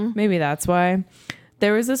 Maybe that's why.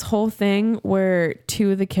 There was this whole thing where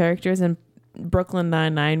 2 of the characters in Brooklyn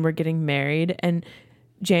Nine-Nine were getting married, and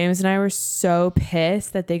James and I were so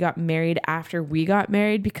pissed that they got married after we got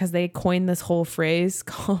married because they coined this whole phrase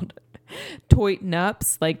called toit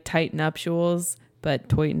nups, like tight nuptials, but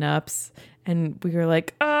toit nups. And we were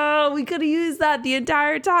like, oh, we could have used that the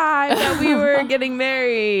entire time that we were getting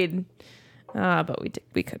married. But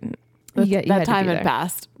we couldn't. That time had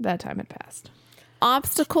passed. That time had passed.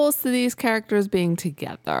 Obstacles to these characters being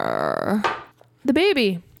together. The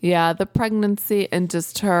baby. Yeah, the pregnancy and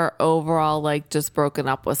just her overall, like, just broken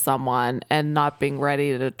up with someone and not being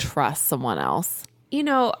ready to trust someone else. It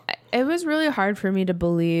was really hard for me to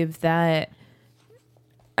believe that.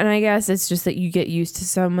 And I guess it's just that you get used to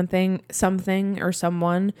something or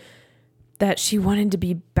someone that she wanted to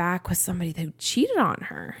be back with somebody that cheated on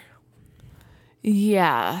her.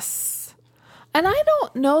 Yes. And I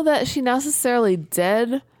don't know that she necessarily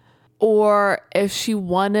did, or if she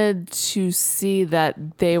wanted to see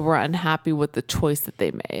that they were unhappy with the choice that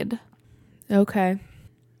they made. Okay.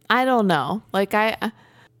 I don't know. Like,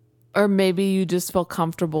 or maybe you just feel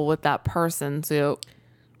comfortable with that person. So,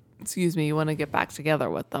 you want to get back together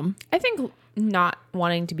with them. I think not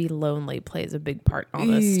wanting to be lonely plays a big part in all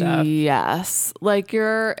this stuff. Yes. Like,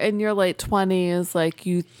 you're in your late 20s, like,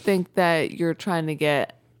 you think that you're trying to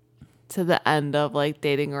get to the end of, like,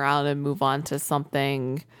 dating around and move on to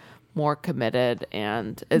something more committed,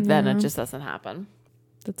 and then it just doesn't happen.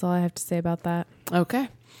 That's all I have to say about that. Okay.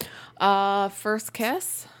 First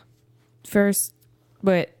kiss?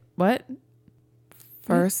 Wait, what?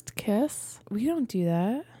 First kiss? We don't do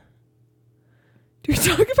that. Do we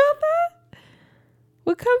talk about that?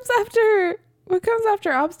 What comes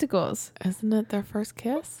after obstacles? Isn't it their first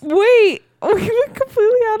kiss? Wait, we went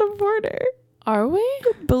completely out of order. Are we?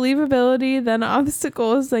 Believability, then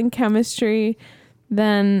obstacles, then chemistry,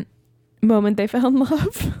 then moment they fell in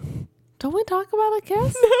love. Don't we talk about a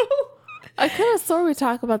kiss? No. I could have swore we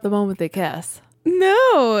talk about the moment they kiss.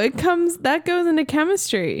 No, that goes into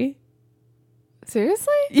chemistry.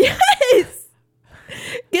 Seriously? Yes.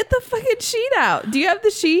 Get the fucking sheet out. Do you have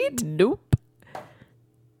the sheet? Nope.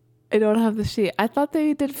 I don't have the sheet. I thought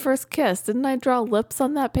they did first kiss. Didn't I draw lips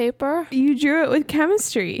on that paper? You drew it with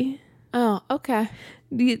chemistry. Oh, okay.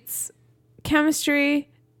 It's chemistry,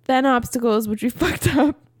 then obstacles, which we fucked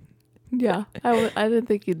up. Yeah. I didn't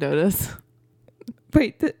think you'd notice.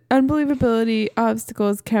 Wait, the unbelievability,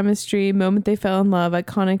 obstacles, chemistry, moment they fell in love,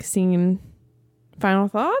 iconic scene, final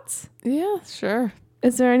thoughts? Yeah, sure.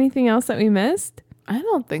 Is there anything else that we missed? I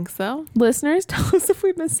don't think so. Listeners, tell us if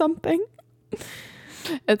we missed something.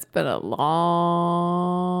 It's been a long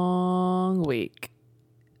week.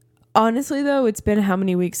 Honestly, though, it's been how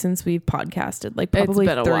many weeks since we've podcasted? Like probably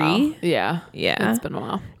it's been 3. A while. Yeah. Yeah. It's been a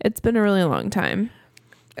while. It's been a really long time.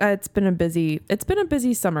 It's been a busy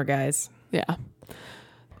summer, guys. Yeah.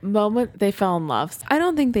 Moment they fell in love. I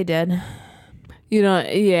don't think they did. You know,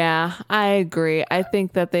 yeah, I agree. I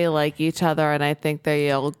think that they like each other and I think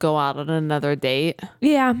they'll go out on another date,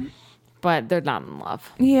 Yeah. but they're not in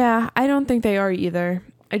love. Yeah, I don't think they are either.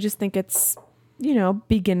 I just think it's,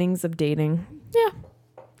 beginnings of dating. Yeah.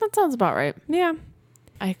 That sounds about right. Yeah.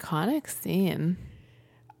 Iconic scene.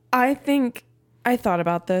 I think I thought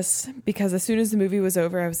about this because as soon as the movie was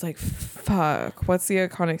over, I was like, fuck, what's the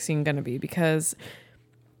iconic scene going to be? Because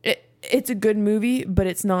it's a good movie, but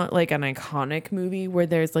it's not like an iconic movie where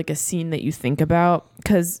there's like a scene that you think about.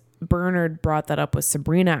 Because Bernard brought that up with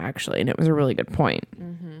Sabrina, actually, and it was a really good point.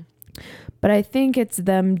 Mm-hmm. But I think it's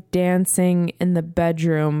them dancing in the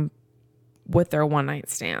bedroom with their one night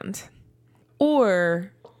stand.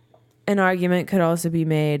 Or an argument could also be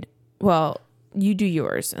made, well, you do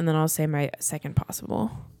yours, and then I'll say my second possible.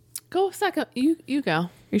 Go second. You go.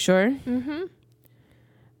 You sure? Mm-hmm.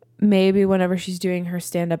 Maybe whenever she's doing her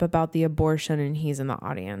stand-up about the abortion and he's in the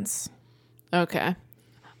audience. Okay.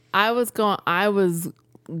 I was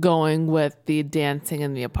going with the dancing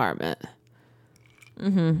in the apartment.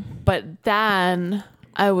 Mm-hmm. But then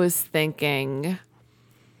I was thinking,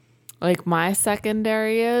 like, my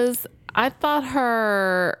secondary is, I thought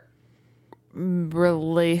her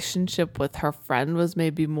relationship with her friend was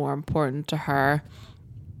maybe more important to her.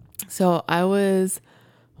 So I was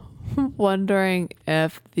wondering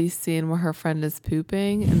if the scene where her friend is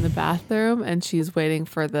pooping in the bathroom and she's waiting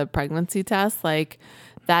for the pregnancy test, like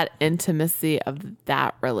that intimacy of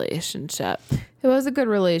that relationship. It was a good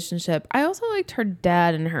relationship. I also liked her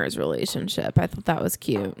dad and hers relationship. I thought that was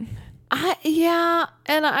cute. Yeah,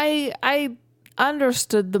 and I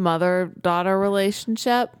understood the mother-daughter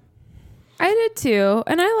relationship. I did too,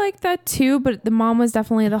 and I liked that too, but the mom was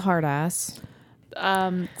definitely the hard ass.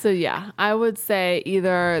 So yeah, I would say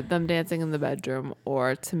either them dancing in the bedroom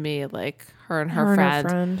or, to me, like her and her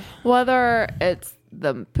friend. Whether it's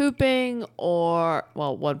them pooping or,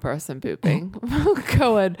 well, one person pooping.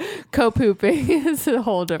 Co-pooping is a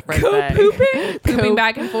whole different thing. Co-pooping? Pooping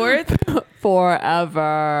back and forth?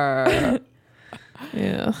 Forever.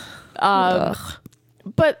 Yeah.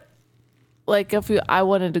 But like if I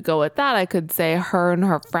wanted to go with that, I could say her and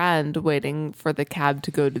her friend waiting for the cab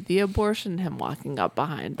to go to the abortion, him walking up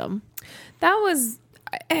behind them.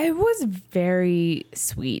 It was very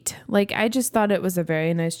sweet. Like, I just thought it was a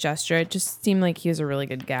very nice gesture. It just seemed like he was a really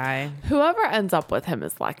good guy. Whoever ends up with him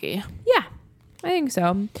is lucky. Yeah, I think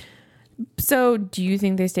so. So, do you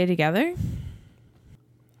think they stay together?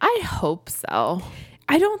 I hope so.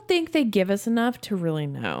 I don't think they give us enough to really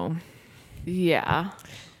know. Yeah.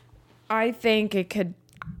 I think it could.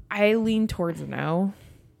 I lean towards no.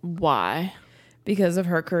 Why? Because of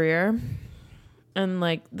her career. And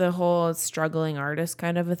like the whole struggling artist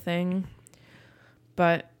kind of a thing.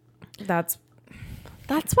 But that's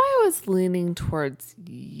why I was leaning towards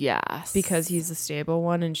yes. Because he's the stable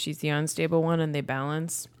one and she's the unstable one and they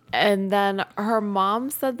balance. And then her mom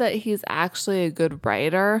said that he's actually a good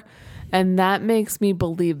writer. And that makes me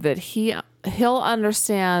believe that he'll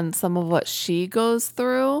understand some of what she goes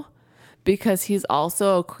through because he's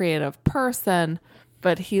also a creative person,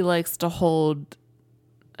 but he likes to hold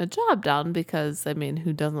a job down because, I mean,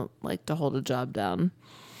 who doesn't like to hold a job down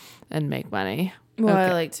and make money? Well, okay.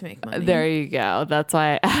 I like to make money. There you go. That's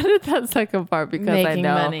why I added that second part because I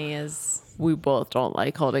know money is. We both don't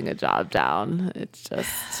like holding a job down. It's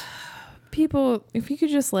just people. If you could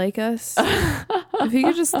just like us, if you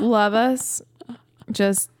could just love us,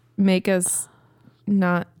 just make us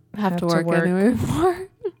not have to work anymore.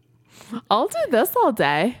 I'll do this all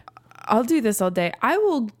day. I'll do this all day. I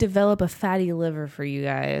will develop a fatty liver for you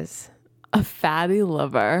guys. A fatty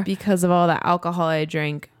liver. Because of all the alcohol I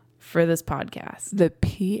drank for this podcast. The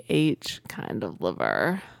pH kind of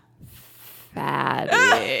liver.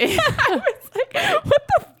 Fatty. like, what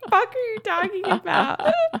the fuck are you talking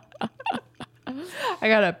about? I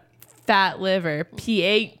got a fat liver,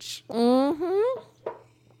 pH.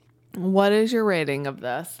 What is your rating of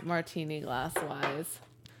this, martini glass wise?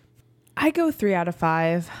 I go 3 out of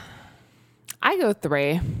 5. I go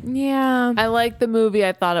 3. Yeah. I like the movie.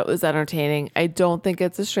 I thought it was entertaining. I don't think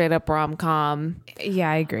it's a straight up rom-com.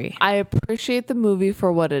 Yeah, I agree. I appreciate the movie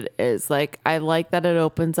for what it is. Like, I like that it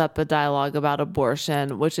opens up a dialogue about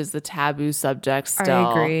abortion, which is the taboo subject still.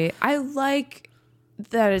 I agree. I like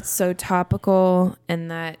that it's so topical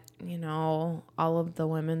and that, you know, all of the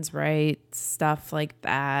women's rights, stuff like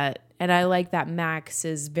that. And I like that Max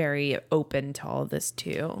is very open to all this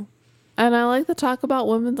too. And I like the talk about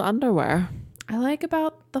women's underwear. I like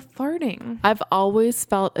about the farting. I've always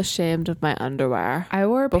felt ashamed of my underwear. I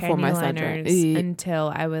wore before panty my liners surgery.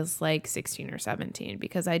 until I was like 16 or 17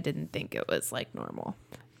 because I didn't think it was like normal.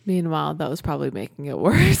 Meanwhile, that was probably making it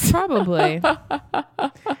worse. Probably.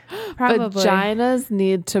 Vaginas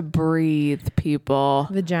need to breathe, people.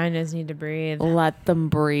 Vaginas need to breathe. Let them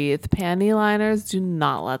breathe. Panty liners do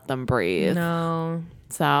not let them breathe. No.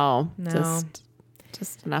 So No.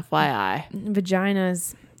 just an FYI.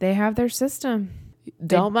 Vaginas, they have their system.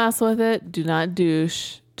 Don't mess with it. Do not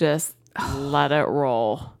douche. Just let it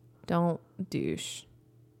roll. Don't douche.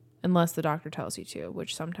 Unless the doctor tells you to,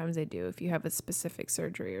 which sometimes they do if you have a specific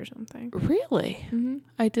surgery or something. Really? Mm-hmm.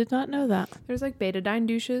 I did not know that. There's like betadine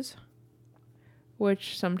douches,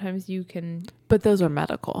 which sometimes you can But those are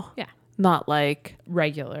medical. Yeah. Not like,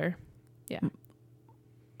 regular. yeah.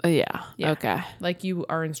 Yeah. Okay. Like you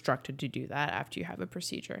are instructed to do that after you have a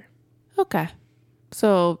procedure. Okay.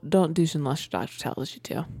 So don't douche unless your doctor tells you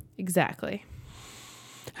to. Exactly.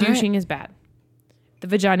 All Douching is bad. The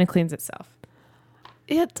vagina cleans itself.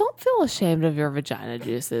 Yeah, don't feel ashamed of your vagina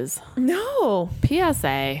juices. No.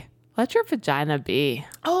 PSA, let your vagina be.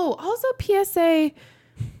 Oh, also PSA,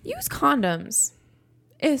 use condoms.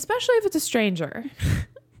 Especially if it's a stranger.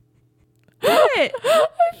 What? I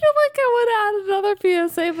feel like I would add another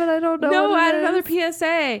PSA, but I don't know. No, what it add is. another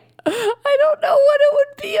PSA. I don't know what it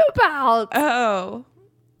would be about. Oh.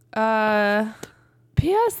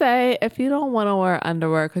 PSA, if you don't want to wear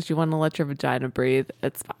underwear because you want to let your vagina breathe,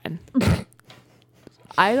 it's fine.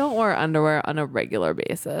 I don't wear underwear on a regular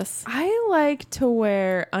basis. I like to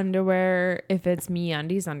wear underwear if it's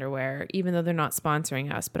MeUndies underwear, even though they're not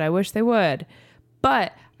sponsoring us, but I wish they would.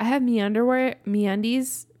 But I have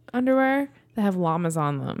MeUndies underwear that have llamas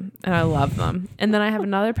on them, and I love them. And then I have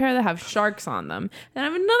another pair that have sharks on them, and I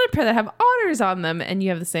have another pair that have otters on them, and you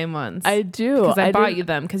have the same ones. I do. Because I bought didn't- you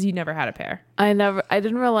them because you never had a pair. I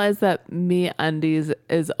didn't realize that MeUndies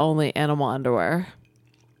is only animal underwear.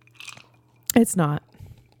 It's not.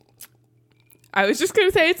 I was just going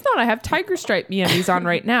to say it's not. I have tiger stripe MeUndies on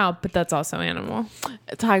right now, but that's also animal.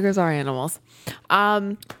 Tigers are animals.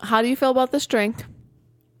 How do you feel about this drink?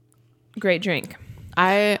 Great drink.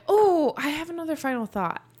 I Oh, I have another final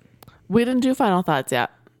thought. We didn't do final thoughts yet.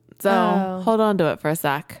 So Oh. hold on to it for a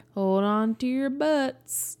sec. Hold on to your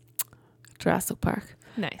butts. Jurassic Park.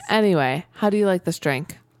 Nice. Anyway, how do you like this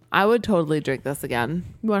drink? I would totally drink this again.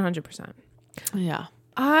 100%. Yeah.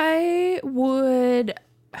 I would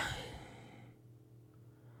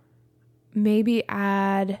maybe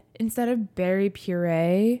add, instead of berry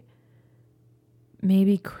puree,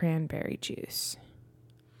 maybe cranberry juice.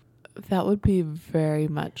 That would be very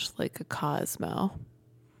much like a Cosmo.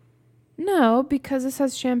 No, because this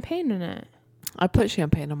has champagne in it. I put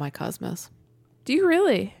champagne on my Cosmos. Do you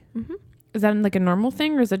really? Mhm. Is that like a normal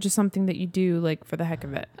thing, or is that just something that you do like for the heck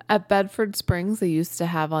of it? At Bedford Springs, they used to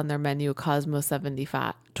have on their menu Cosmo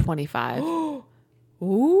 25.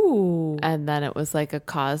 Ooh. And then it was like a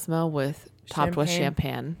Cosmo with topped with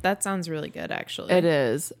Champagne. champagne. That sounds really good, actually. It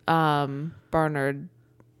is. Bernard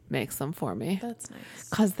makes them for me. That's nice.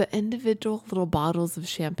 Because the individual little bottles of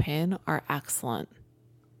champagne are excellent.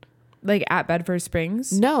 Like at Bedford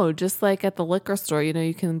Springs? No, just like at the liquor store,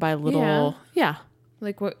 you can buy little. Yeah.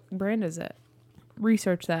 Like what brand is it?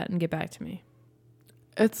 Research that and get back to me.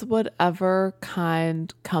 It's whatever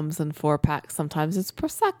kind comes in 4-pack. Sometimes it's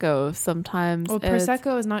Prosecco. Sometimes Well, it's...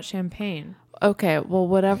 Prosecco is not champagne. Okay, well,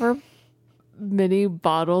 whatever mini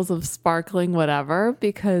bottles of sparkling whatever,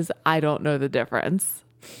 because I don't know the difference.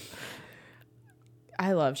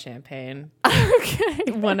 I love champagne.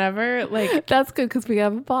 Okay. Whenever, like, That's good because we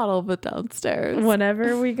have a bottle of it downstairs.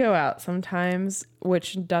 whenever we go out sometimes,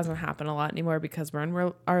 which doesn't happen a lot anymore because we're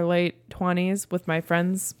in our late 20s with my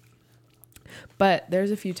friends. But there's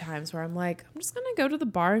a few times where I'm like, I'm just going to go to the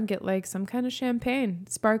bar and get like some kind of champagne,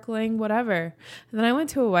 sparkling, whatever. And then I went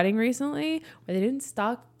to a wedding recently where they didn't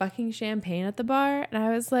stock fucking champagne at the bar. And I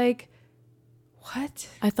was like, What?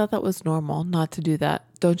 I thought that was normal not to do that.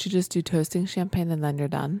 Don't you just do toasting champagne and then you're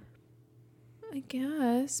done? I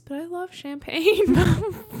guess, but I love champagne.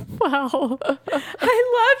 Wow.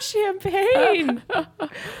 I love champagne.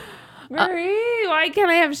 Marie, why can't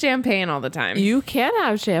I have champagne all the time? You can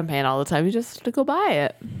have champagne all the time. You just have to go buy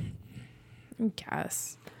it. I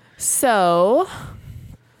guess. So,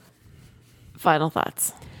 final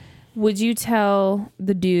thoughts. Would you tell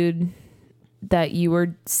the dude that you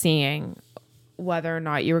were seeing whether or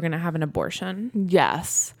not you were going to have an abortion?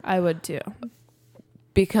 Yes, I would too.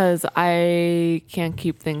 because I can't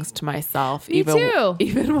keep things to myself. Me too.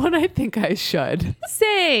 Even when I think I should.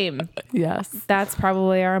 Same. Yes, That's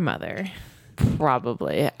probably our mother.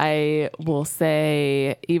 probably. I will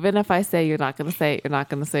say, even if I say you're not going to say it, you're not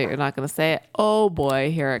going to say it, you're not going to say it. Oh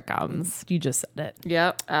boy, here it comes. You just said it.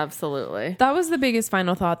 Yep, absolutely. That was the biggest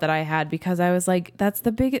final thought that I had, because I was like, that's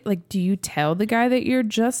the biggest, like, do you tell the guy that you're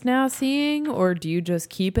just now seeing, or do you just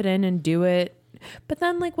keep it in and do it? But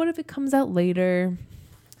then, like, what if it comes out later?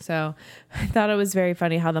 So I thought it was very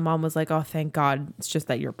funny how the mom was like, oh, thank God, it's just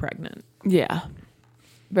that you're pregnant. Yeah,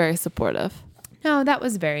 very supportive. No, that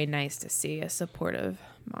was very nice to see a supportive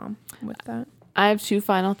mom with that. I have two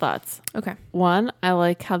final thoughts. Okay. One, I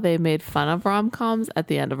like how they made fun of rom-coms at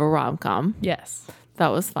the end of a rom-com. Yes. That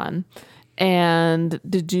was fun. And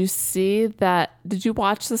did you see that? Did you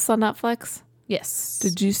watch this on Netflix? Yes.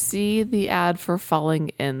 Did you see the ad for Falling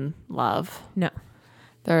in Love? No.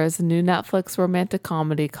 There is a new Netflix romantic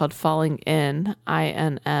comedy called Falling in,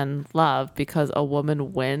 INN, Love, because a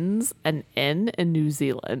woman wins an inn in New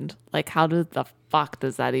Zealand. Like, how did the fuck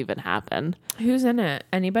does that even happen? Who's in it?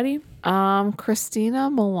 Anybody?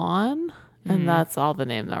 Christina Milan, and that's all the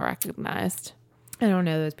name that I recognized. I don't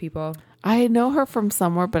know those people. I know her from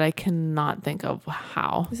somewhere, but I cannot think of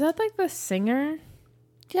how. Is that like the singer?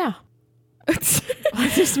 Yeah.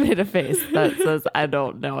 I just made a face that says, I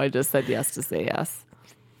don't know. I just said yes to say yes.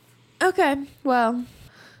 Okay. Well,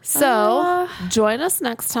 So join us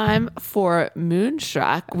next time for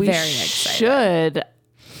Moonstruck. We Very excited. should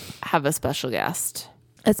have a special guest.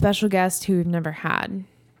 a special guest who we've never had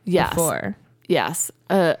Yes. before. Yes.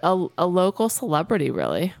 A local celebrity,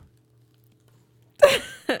 really.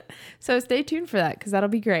 So stay tuned for that, because that'll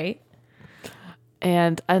be great.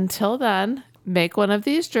 And until then, make one of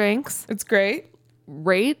these drinks. It's great.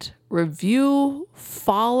 Rate, review,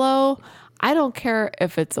 follow. I don't care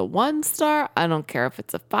if it's a 1-star. I don't care if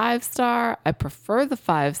it's a 5-star. I prefer the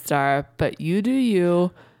 5-star, but you do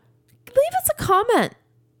you. Leave us a comment.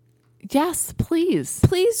 Yes, please.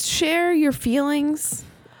 Please share your feelings.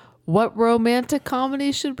 What romantic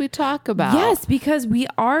comedy should we talk about? Yes, because we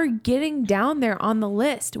are getting down there on the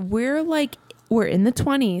list. We're in the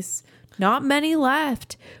 20s. Not many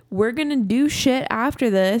left. We're going to do shit after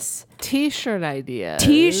this. T-shirt ideas.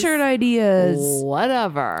 T-shirt ideas.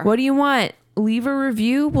 Whatever. What do you want? Leave a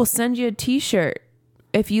review. We'll send you a t-shirt.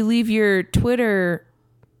 If you leave your Twitter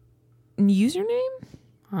username?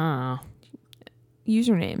 Oh.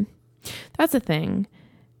 Username. That's a thing.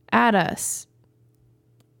 Add us.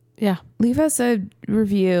 Yeah. Leave us a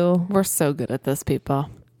review. We're so good at this,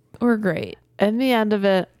 people. We're great. In the end of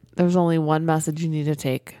it, there's only one message you need to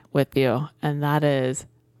take with you, and that is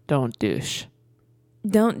don't douche.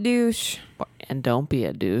 Don't douche. And don't be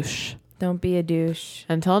a douche. Don't be a douche.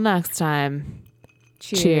 Until next time.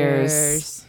 Cheers.